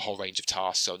a whole range of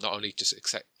tasks. So not only just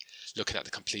looking at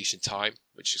the completion time,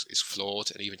 which is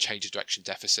flawed, and even change of direction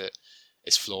deficit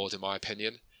is flawed in my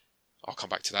opinion. I'll come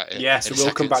back to that in a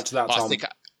second. Come back to that, Tom.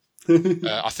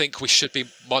 I think we should be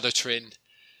monitoring.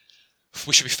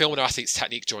 We should be filming our athletes'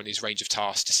 technique during these range of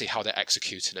tasks to see how they're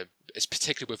executing them. It's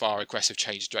particularly with our aggressive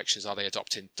change of directions. Are they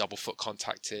adopting double foot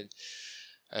contacting?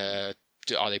 Are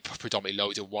they predominantly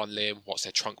loading one limb? What's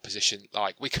their trunk position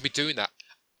like? We can be doing that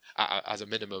as a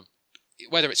minimum,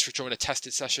 whether it's during a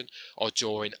testing session or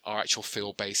during our actual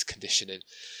field-based conditioning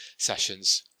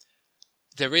sessions.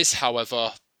 There is,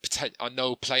 however, I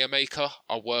know PlayerMaker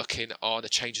are working on a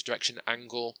change of direction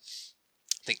angle.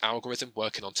 I think Algorithm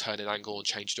working on turning angle and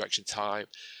change of direction time.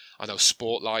 I know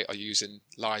Sportlight are using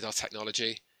LiDAR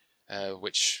technology,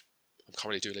 which I'm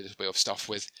currently doing a little bit of stuff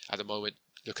with at the moment,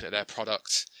 looking at their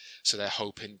product. So they're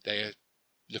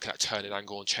looking at turning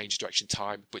angle and change of direction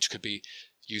time, which could be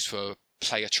used for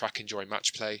player tracking during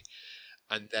match play.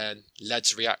 And then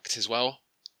LEDs React as well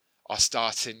are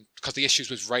starting, because the issues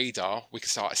with radar, we can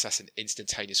start assessing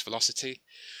instantaneous velocity.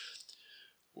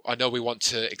 I know we want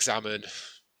to examine,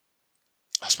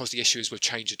 I suppose the issue is with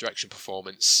change of direction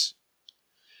performance.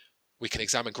 We can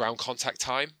examine ground contact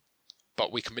time,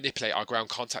 but we can manipulate our ground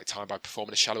contact time by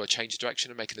performing a shallower change of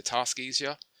direction and making the task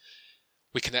easier.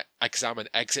 We can examine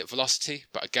exit velocity,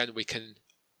 but again, we can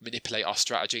manipulate our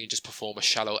strategy and just perform a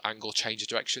shallow angle change of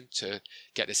direction to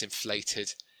get this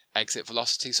inflated exit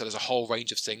velocity. So there's a whole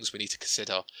range of things we need to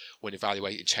consider when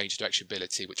evaluating change of direction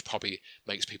ability, which probably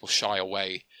makes people shy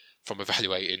away from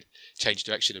evaluating change of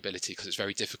direction ability because it's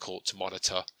very difficult to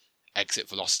monitor exit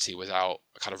velocity without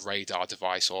a kind of radar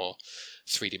device or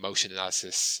 3D motion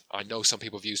analysis. I know some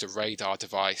people have used a radar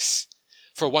device.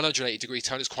 For a 180 degree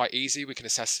turn, it's quite easy. We can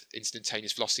assess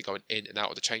instantaneous velocity going in and out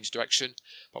of the change of direction.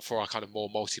 But for our kind of more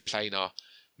multi-planar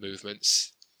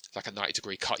movements, like a 90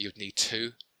 degree cut, you'd need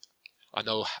 2.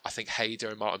 I think Hayder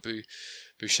and Martin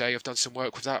Boucher have done some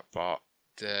work with that, but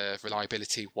the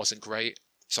reliability wasn't great.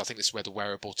 So I think this is where the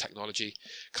wearable technology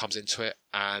comes into it.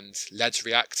 And LEDs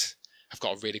React have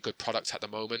got a really good product at the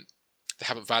moment. They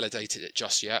haven't validated it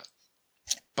just yet,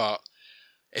 but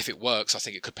if it works, I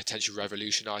think it could potentially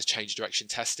revolutionize change direction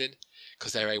testing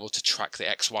because they're able to track the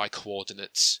XY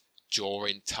coordinates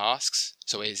during tasks.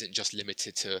 So it isn't just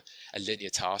limited to a linear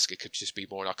task. It could just be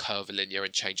more in our curvilinear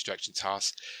and change direction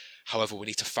tasks. However, we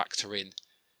need to factor in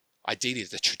ideally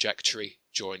the trajectory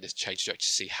during this change direction to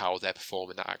see how they're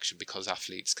performing that action, because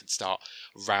athletes can start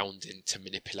rounding to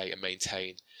manipulate and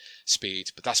maintain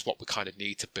speed. But that's what we kind of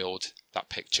need to build that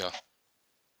picture.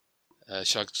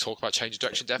 Shall I talk about change of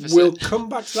direction deficit? We'll come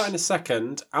back to that in a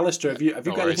second. Alistair, have you got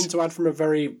worries. anything to add from a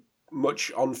very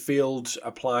much on-field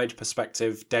applied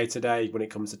perspective day to day when it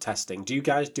comes to testing? Do you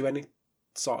guys do any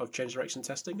sort of change direction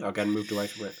testing? Again, moved away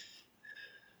from it.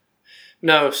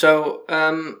 No, so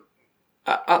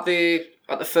at the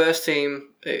first team,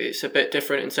 it's a bit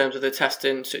different in terms of the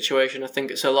testing situation. I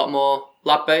think it's a lot more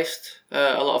lab-based,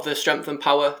 a lot of the strength and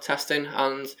power testing,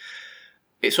 and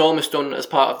it's almost done as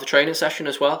part of the training session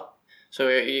as well. So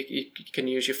you can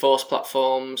use your force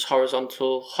platforms,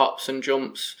 horizontal hops and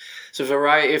jumps. It's a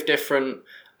variety of different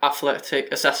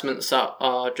athletic assessments that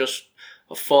are just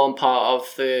form part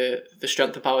of the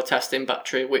strength and power testing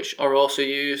battery, which are also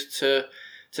used to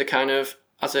kind of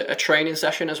as a training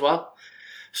session as well.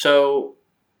 So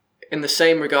in the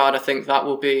same regard, I think that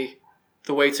will be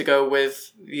the way to go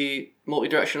with the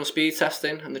multi-directional speed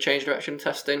testing and the change direction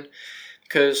testing.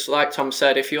 Because like Tom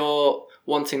said, if you're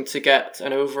wanting to get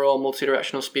an overall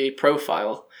multi-directional speed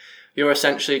profile, you're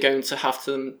essentially going to have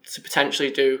to potentially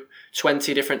do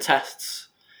 20 different tests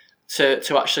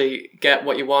to actually get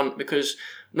what you want, because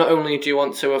not only do you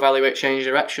want to evaluate change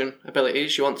direction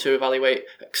abilities, you want to evaluate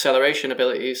acceleration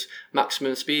abilities,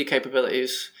 maximum speed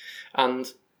capabilities,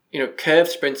 and curved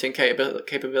sprinting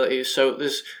capabilities. So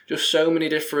there's just so many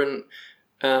different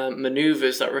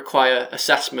maneuvers that require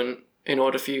assessment in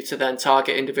order for you to then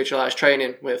target individualized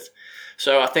training with.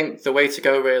 So I think the way to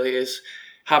go really is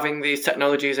having these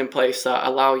technologies in place that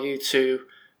allow you to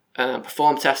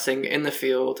perform testing in the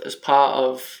field as part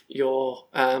of your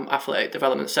athletic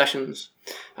development sessions.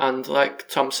 And like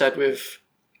Tom said with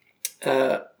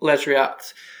LEDs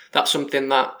React, that's something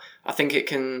that I think it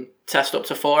can test up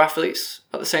to 4 athletes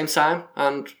at the same time.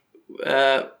 And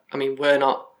we're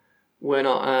not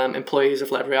employees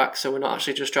of LEDs React, so we're not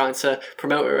actually just trying to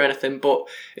promote it or anything. But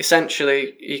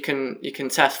essentially, you can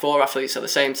test 4 athletes at the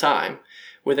same time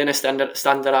within a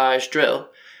standardized drill,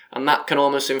 and that can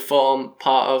almost inform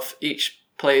part of each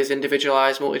player's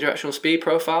individualized multi-directional speed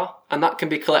profile. And that can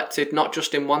be collected not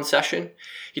just in one session.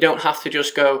 You don't have to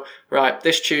just go, right,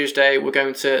 this Tuesday we're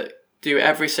going to do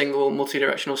every single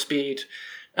multi-directional speed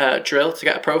drill to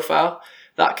get a profile.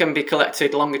 That can be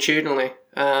collected longitudinally.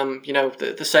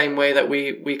 The same way that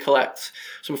we collect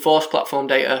some force platform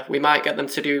data. We might get them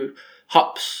to do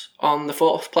hops on the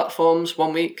force platforms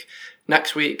one week.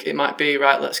 Next week it might be,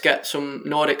 right, let's get some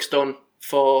Nordics done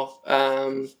for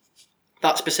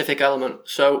that specific element.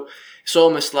 So it's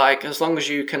almost like, as long as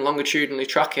you can longitudinally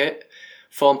track it,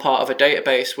 form part of a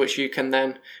database which you can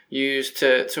then use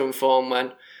to inform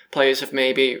when players have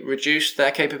maybe reduced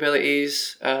their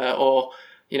capabilities, or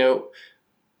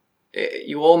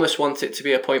you almost want it to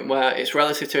be a point where it's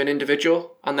relative to an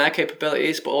individual and their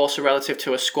capabilities, but also relative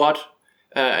to a squad,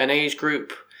 an age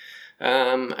group,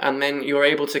 and then you're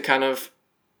able to kind of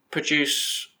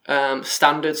produce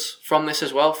standards from this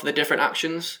as well for the different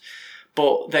actions,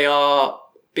 but they are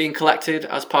being collected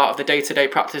as part of the day-to-day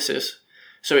practices.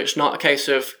 So it's not a case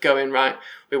of going, right,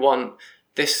 we want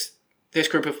this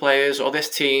group of players or this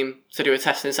team to do a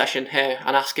testing session here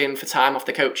and asking for time off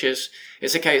the coaches.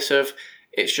 It's a case of,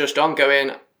 it's just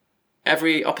ongoing.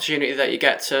 Every opportunity that you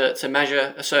get to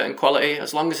measure a certain quality,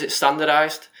 as long as it's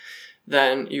standardized,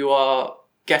 then you are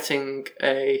getting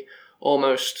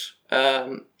almost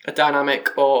a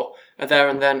dynamic or a there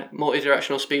and then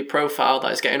multi-directional speed profile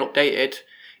that is getting updated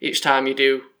each time you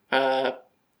do a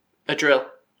drill.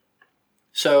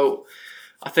 So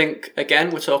I think, again,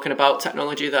 we're talking about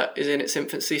technology that is in its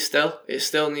infancy still. It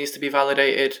still needs to be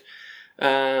validated,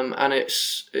 and it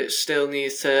still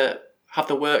needs to have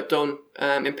the work done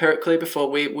empirically before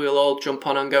we'll all jump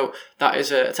on and go, that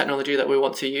is a technology that we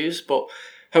want to use. But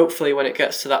hopefully when it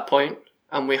gets to that point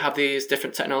and we have these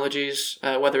different technologies,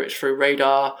 whether it's through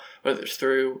radar, whether it's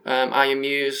through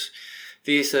IMUs,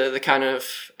 these are the kind of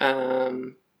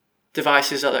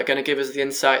devices that are going to give us the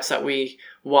insights that we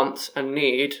want and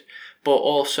need, but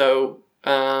also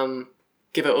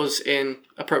give it us in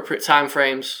appropriate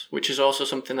timeframes, which is also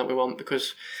something that we want,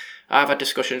 because I've had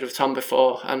discussions with Tom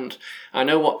before and I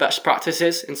know what best practice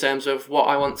is in terms of what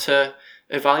I want to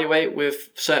evaluate with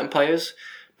certain players,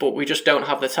 but we just don't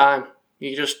have the time.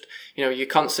 You're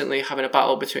constantly having a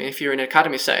battle between, if you're in an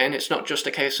academy setting, it's not just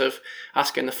a case of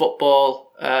asking the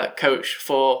football coach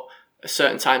for a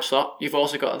certain time slot. You've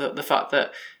also got the fact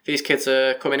that these kids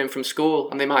are coming in from school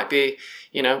and they might be,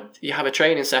 you have a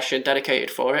training session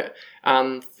dedicated for it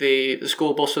and the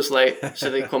school bus was late, so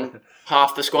they come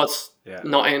half the squad's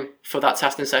not in for that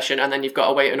testing session, and then you've got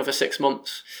to wait another 6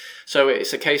 months. So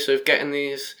it's a case of getting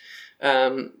these,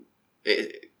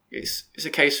 it's a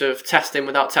case of testing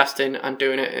without testing and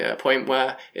doing it at a point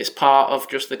where it's part of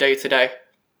just the day-to-day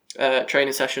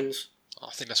training sessions. I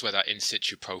think that's where that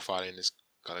in-situ profiling is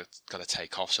going to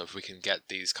take off. So if we can get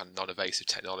these kind of non-invasive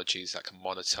technologies that can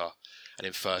monitor and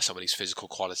infer some of these physical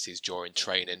qualities during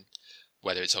training,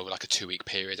 whether it's over like a 2-week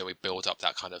period and we build up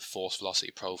that kind of force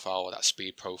velocity profile or that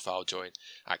speed profile during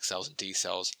accels and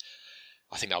decels,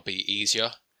 I think that'll be easier.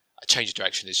 A change of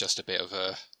direction is just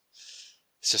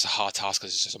it's just a hard task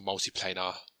because it's just a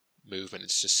multi-planar movement.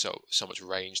 It's just so much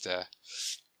range there,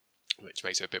 which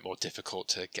makes it a bit more difficult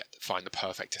to find the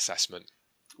perfect assessment.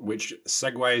 Which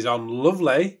segues on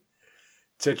lovely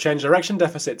to change direction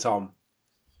deficit, Tom.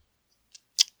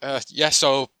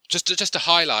 So just to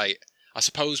highlight, I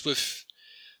suppose with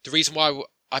the reason why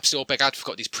I'm still a big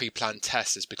advocate of these pre-planned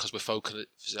tests is because we're focusing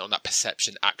on that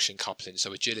perception-action coupling.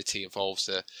 So agility involves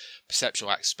the perceptual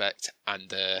aspect and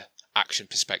the action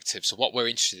perspective. So what we're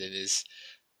interested in is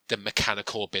the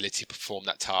mechanical ability to perform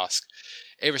that task.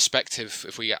 Irrespective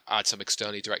if we add some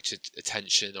externally directed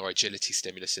attention or agility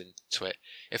stimulus into it,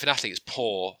 if an athlete is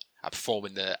poor at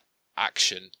performing the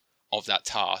action of that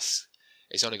task,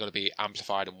 it's only going to be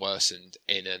amplified and worsened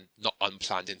in a not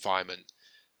unplanned environment.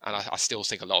 And I still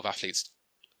think a lot of athletes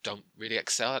don't really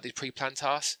excel at these pre-planned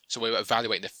tasks. So we're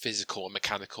evaluating the physical and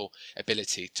mechanical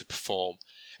ability to perform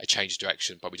a change of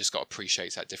direction, but we just got to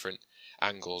appreciate at different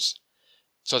angles.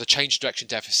 So the change of direction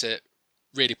deficit,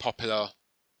 really popular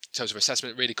in terms of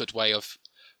assessment, really good way of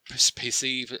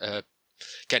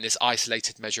getting this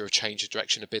isolated measure of change of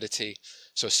direction ability.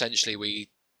 So essentially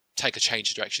we take a change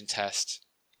of direction test,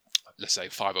 let's say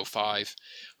 5:05,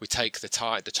 we take the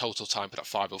total time put at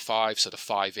 5:05, so the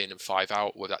 5 in and 5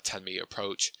 out with that 10-meter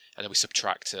approach, and then we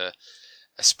subtract a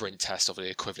sprint test of the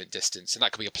equivalent distance, and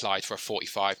that can be applied for a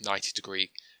 45, 90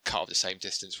 degree cut of the same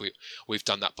distance. We've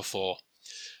done that before.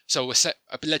 So we're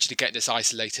allegedly getting this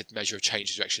isolated measure of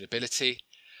change of direction ability,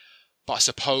 but I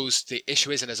suppose the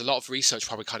issue is, and there's a lot of research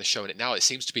probably kind of showing it now, it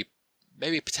seems to be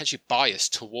maybe potentially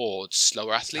biased towards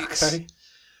slower athletes. Okay.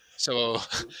 So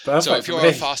Perfect if you're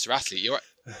a faster athlete,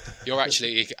 you're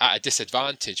actually at a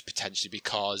disadvantage potentially,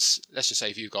 because let's just say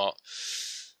if you've got,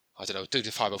 do the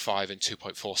 5:05 in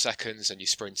 2.4 seconds and you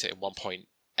sprint it in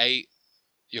 1.8,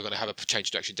 you're going to have a change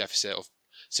of direction deficit of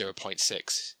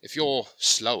 0.6. If you're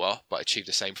slower but achieve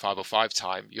the same 5:05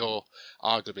 time, you're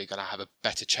arguably going to have a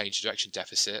better change of direction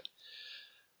deficit,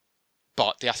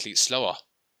 but the athlete's slower.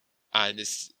 And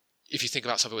if you think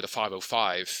about something with a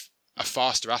 5:05, a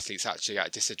faster athlete's actually at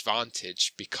a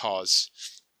disadvantage because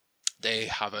they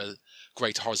have a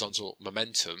greater horizontal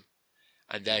momentum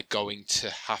and they're going to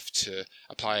have to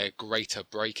apply a greater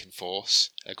braking force,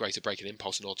 a greater braking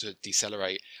impulse in order to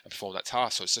decelerate and perform that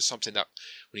task. So it's just something that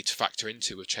we need to factor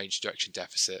into with change of direction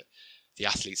deficit, the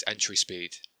athlete's entry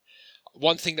speed.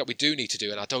 One thing that we do need to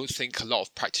do, and I don't think a lot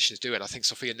of practitioners do, and I think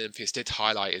Sophia Nymphius did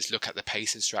highlight, is look at the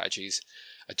pacing strategies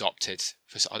adopted.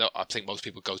 I think most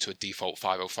people go to a default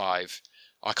 5:05.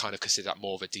 I kind of consider that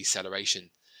more of a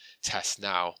deceleration test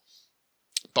now.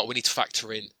 But we need to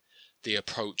factor in the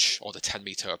approach or the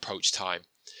 10-meter approach time.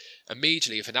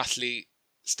 Immediately, if an athlete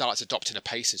starts adopting a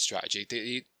pacing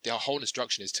strategy, their whole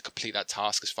instruction is to complete that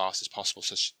task as fast as possible.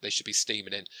 So they should be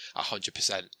steaming in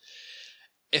 100%.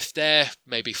 If they're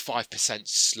maybe 5%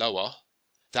 slower,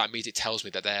 that immediately tells me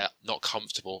that they're not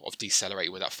comfortable of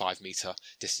decelerating with that 5 meter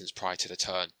distance prior to the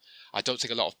turn. I don't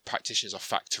think a lot of practitioners are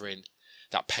factoring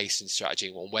that pacing strategy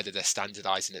on whether they're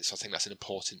standardizing it. So I think that's an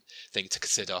important thing to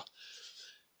consider.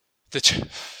 The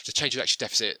change of direction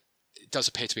deficit does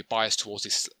appear to be biased towards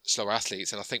these slower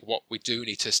athletes, and I think what we do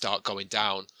need to start going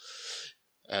down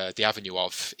the avenue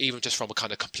of, even just from a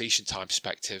kind of completion time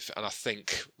perspective, and I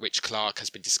think Rich Clark has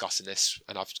been discussing this,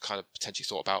 and I've kind of potentially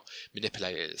thought about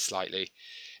manipulating it slightly,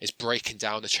 is breaking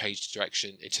down the change of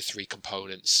direction into 3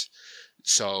 components.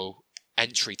 So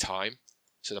entry time,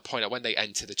 so the point at when they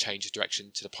enter the change of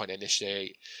direction to the point they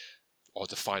initiate, or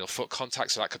the final foot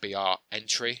contact, so that could be our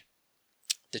entry.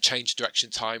 The change of direction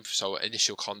time, so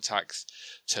initial contact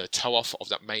to toe off of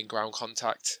that main ground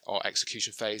contact or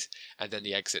execution phase, and then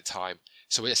the exit time.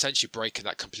 So we're essentially breaking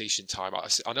that completion time.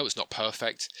 I know it's not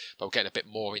perfect, but we're getting a bit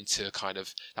more into kind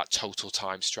of that total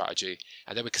time strategy.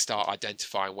 And then we can start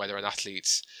identifying whether an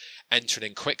athlete's entering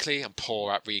in quickly and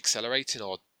poor at re-accelerating,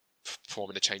 or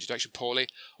performing the change of direction poorly,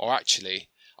 or actually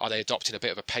are they adopting a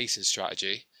bit of a pacing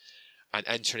strategy and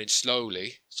entering in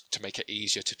slowly to make it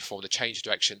easier to perform the change of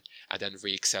direction and then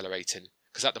re-accelerating.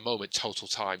 Because at the moment, total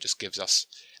time just gives us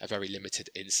a very limited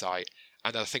insight.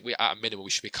 And I think at a minimum,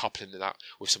 we should be coupling that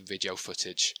with some video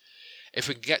footage. If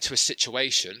we can get to a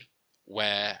situation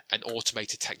where an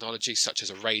automated technology such as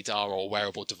a radar or a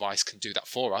wearable device can do that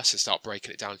for us and start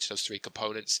breaking it down into those 3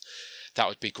 components, that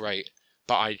would be great.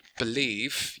 But I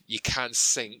believe you can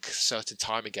sync certain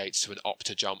timing gates to an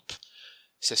OptoJump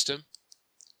system.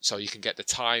 So you can get the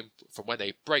time from when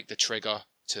they break the trigger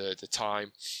to the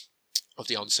time of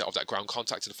the onset of that ground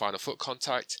contact to the final foot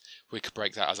contact. We could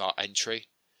break that as our entry.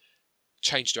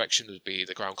 Change direction would be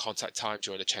the ground contact time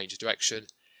during the change of direction,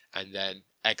 and then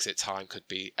exit time could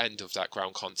be end of that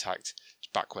ground contact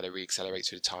back where they re-accelerate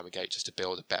through the timing gate, just to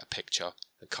build a better picture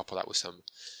and couple that with some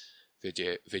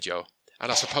video.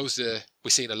 And I suppose we're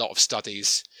seeing a lot of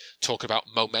studies talking about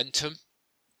momentum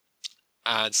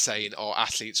and saying,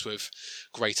 athletes with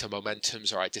greater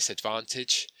momentums are at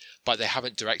disadvantage, but they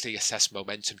haven't directly assessed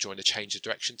momentum during the change of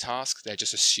direction task. They're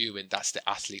just assuming that's the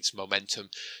athlete's momentum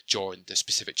during the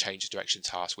specific change of direction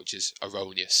task, which is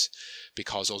erroneous,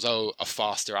 because although a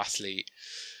faster athlete,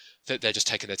 that they're just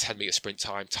taking their 10 meter sprint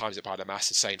time, times it by the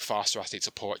mass, and saying faster athletes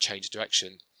are poor at change of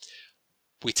direction,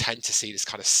 we tend to see this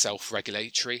kind of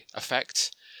self-regulatory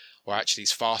effect, where actually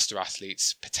these faster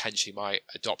athletes potentially might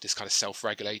adopt this kind of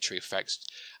self-regulatory effect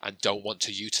and don't want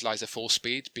to utilize their full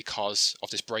speed because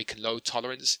of this break and load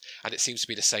tolerance. And it seems to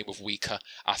be the same with weaker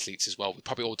athletes as well. We've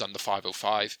probably all done the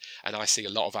 505, and I see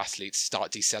a lot of athletes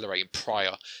start decelerating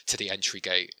prior to the entry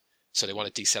gate. So they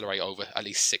want to decelerate over at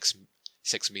least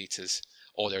six meters,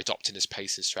 or they're adopting this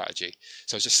pacing strategy.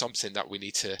 So it's just something that we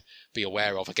need to be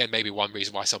aware of. Again, maybe one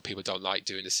reason why some people don't like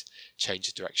doing this change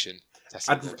of direction.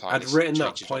 I'd written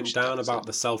that point down about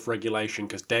the self-regulation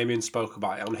because Damien spoke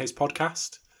about it on his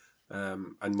podcast,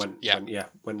 and went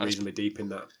reasonably deep in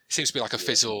that. It seems to be like a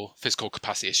physical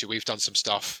capacity issue. We've done some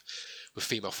stuff with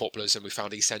female footballers, and we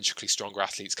found eccentrically stronger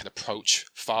athletes can approach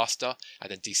faster and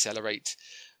then decelerate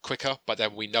quicker. But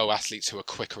then we know athletes who are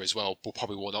quicker as well will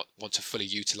probably will not want to fully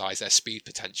utilize their speed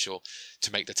potential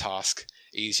to make the task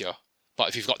easier. But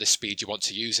if you've got this speed, you want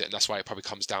to use it, and that's why it probably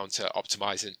comes down to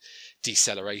optimizing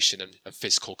deceleration and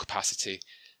physical capacity.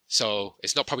 So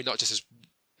it's probably not just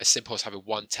as simple as having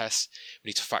one test. We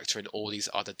need to factor in all these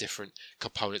other different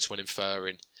components when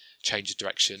inferring change of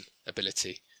direction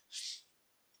ability.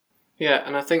 Yeah,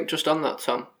 and I think just on that,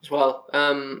 Tom, as well,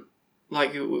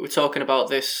 like we were talking about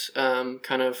this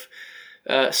kind of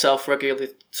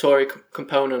self-regulatory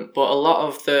component, but a lot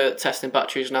of the testing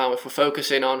batteries now, if we're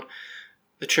focusing on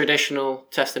the traditional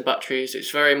testing batteries,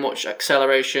 it's very much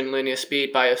acceleration, linear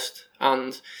speed biased,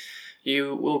 and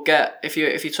you will get, if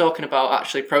you're talking about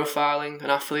actually profiling an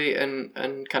athlete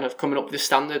and kind of coming up with the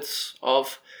standards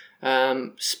of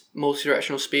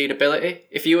multi-directional speed ability,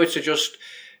 if you were to just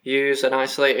use an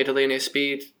isolated linear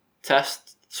speed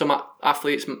test, some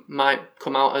athletes might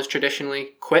come out as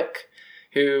traditionally quick,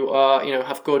 who are,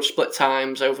 have good split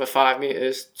times over 5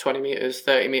 meters, 20 meters,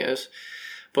 30 meters,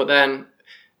 but then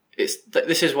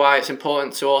this is why it's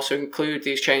important to also include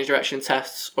these change direction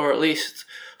tests, or at least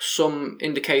some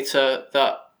indicator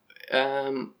that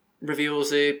reveals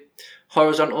the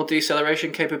horizontal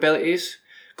deceleration capabilities,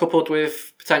 coupled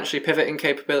with potentially pivoting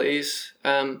capabilities,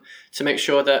 to make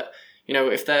sure that,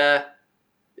 if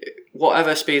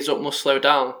whatever speeds up must slow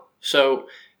down. So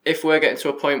if we're getting to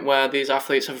a point where these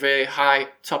athletes have really high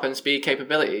top end speed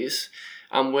capabilities,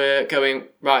 and we're going,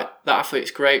 right, that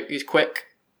athlete's great, he's quick,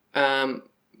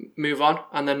 move on,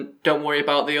 and then don't worry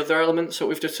about the other elements that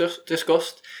we've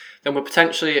discussed, then we're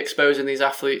potentially exposing these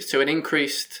athletes to an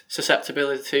increased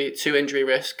susceptibility to injury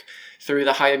risk through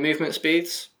the higher movement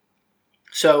speeds.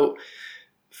 So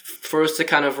for us to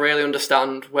kind of really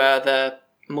understand where their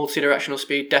multi-directional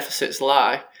speed deficits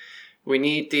lie, we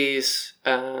need these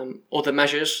other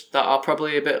measures that are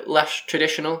probably a bit less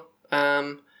traditional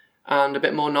and a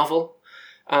bit more novel.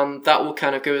 And that will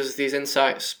kind of give us these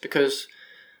insights, because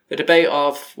the debate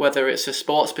of whether it's a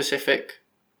sport-specific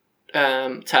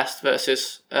test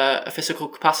versus a physical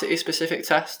capacity-specific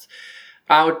test,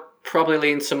 I would probably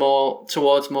lean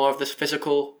towards more of the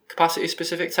physical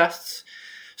capacity-specific tests.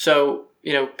 So,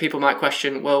 people might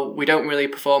question, well, we don't really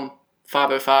perform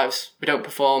 505s, we don't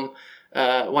perform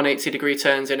 180-degree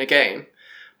turns in a game.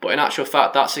 But in actual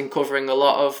fact, that's uncovering a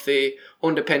lot of the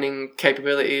underpinning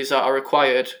capabilities that are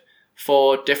required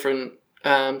for different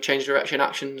change direction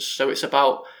actions. So it's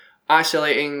about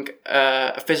isolating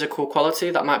a physical quality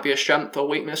that might be a strength or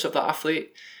weakness of that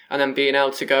athlete, and then being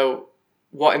able to go,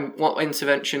 what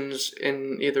interventions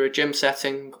in either a gym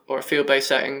setting or a field-based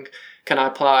setting can I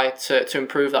apply to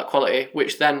improve that quality,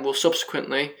 which then will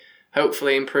subsequently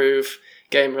hopefully improve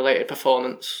game-related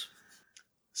performance.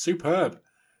 Superb.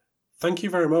 Thank you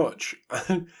very much.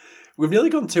 We've nearly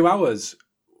gone 2 hours,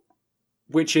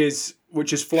 which is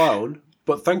flown.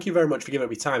 But thank you very much for giving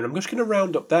up your time. I'm just going to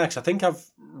round up there because I think I've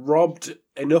robbed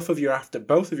enough of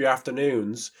both of your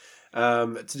afternoons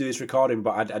to do this recording.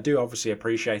 But I do obviously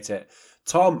appreciate it.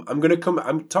 Tom, I'm going to come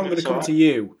to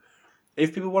you.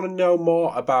 If people want to know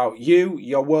more about you,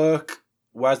 your work,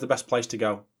 where's the best place to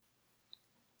go?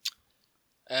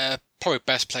 Probably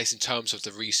best place in terms of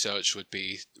the research would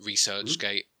be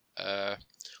ResearchGate.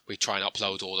 We try and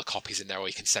upload all the copies in there, or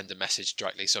you can send a message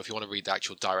directly. So if you want to read the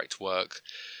actual direct work,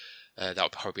 that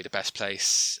would probably be the best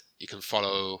place. You can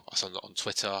follow us on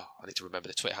Twitter. I need to remember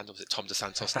the Twitter handle. Was it Tom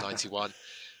DeSantos91?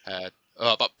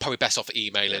 But probably best off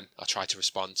emailing. I try to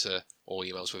respond to all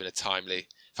emails within a timely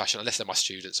fashion. Unless they're my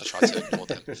students, I try to ignore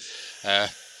them.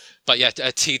 But yeah,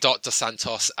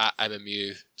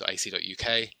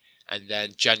 t.desantos@mmu.ac.uk. And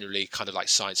then generally kind of like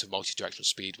science of multi-directional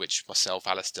speed, which myself,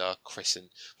 Alistair, Chris and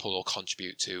Paul all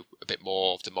contribute to a bit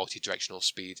more of the multi-directional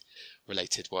speed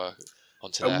related work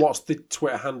onto there. And what's the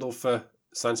Twitter handle for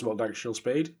science of multi-directional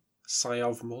speed? Sci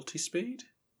of multi-speed?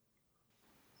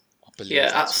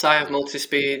 Yeah, at Sci of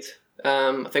multi-speed.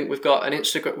 I think we've got an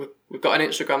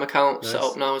Instagram account set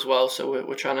up now as well, so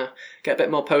we're trying to get a bit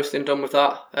more posting done with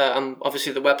that. And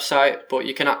obviously the website, but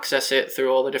you can access it through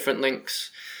all the different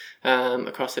links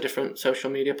across the different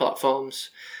social media platforms.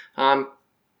 I'm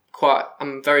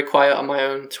very quiet on my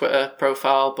own Twitter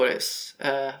profile, but it's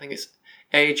I think it's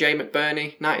AJ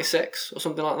McBurney 96 or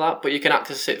something like that. But you can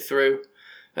access it through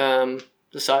the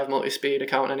Sci Multi-Speed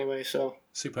account anyway. So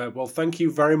superb. Well, thank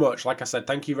you very much. Like I said,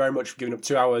 thank you very much for giving up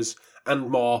 2 hours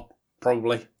and more,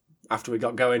 probably after we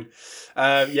got going.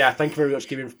 Thank you very much for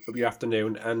giving up your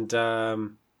afternoon and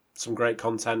some great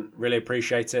content. Really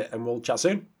appreciate it, and we'll chat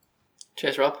soon.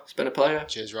 Cheers, Rob. It's been a pleasure.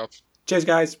 Cheers, Rob. Cheers,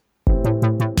 guys.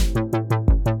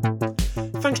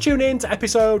 Thanks for tuning in to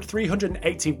episode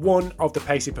 381 of the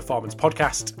Pacey Performance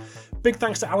Podcast. Big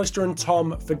thanks to Alistair and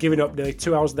Tom for giving up nearly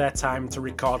 2 hours of their time to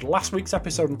record last week's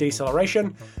episode on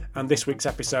deceleration and this week's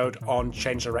episode on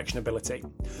change direction ability.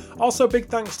 Also, big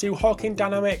thanks to Hawking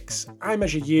Dynamics,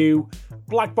 iMeasureU,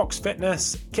 Black Box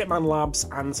Fitness, Kitman Labs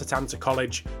and Setanta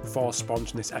College for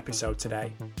sponsoring this episode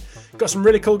today. Got some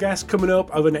really cool guests coming up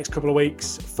over the next couple of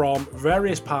weeks from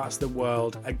various parts of the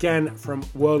world, again from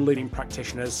world-leading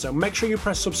practitioners, so make sure you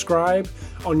press subscribe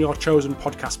on your chosen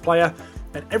podcast player.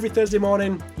 And every Thursday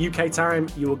morning, UK time,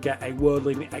 you will get a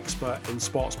world-leading expert in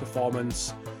sports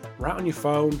performance right on your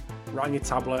phone, right on your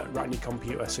tablet, right on your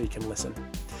computer, so you can listen.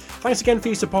 Thanks again for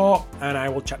your support, and I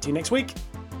will chat to you next week.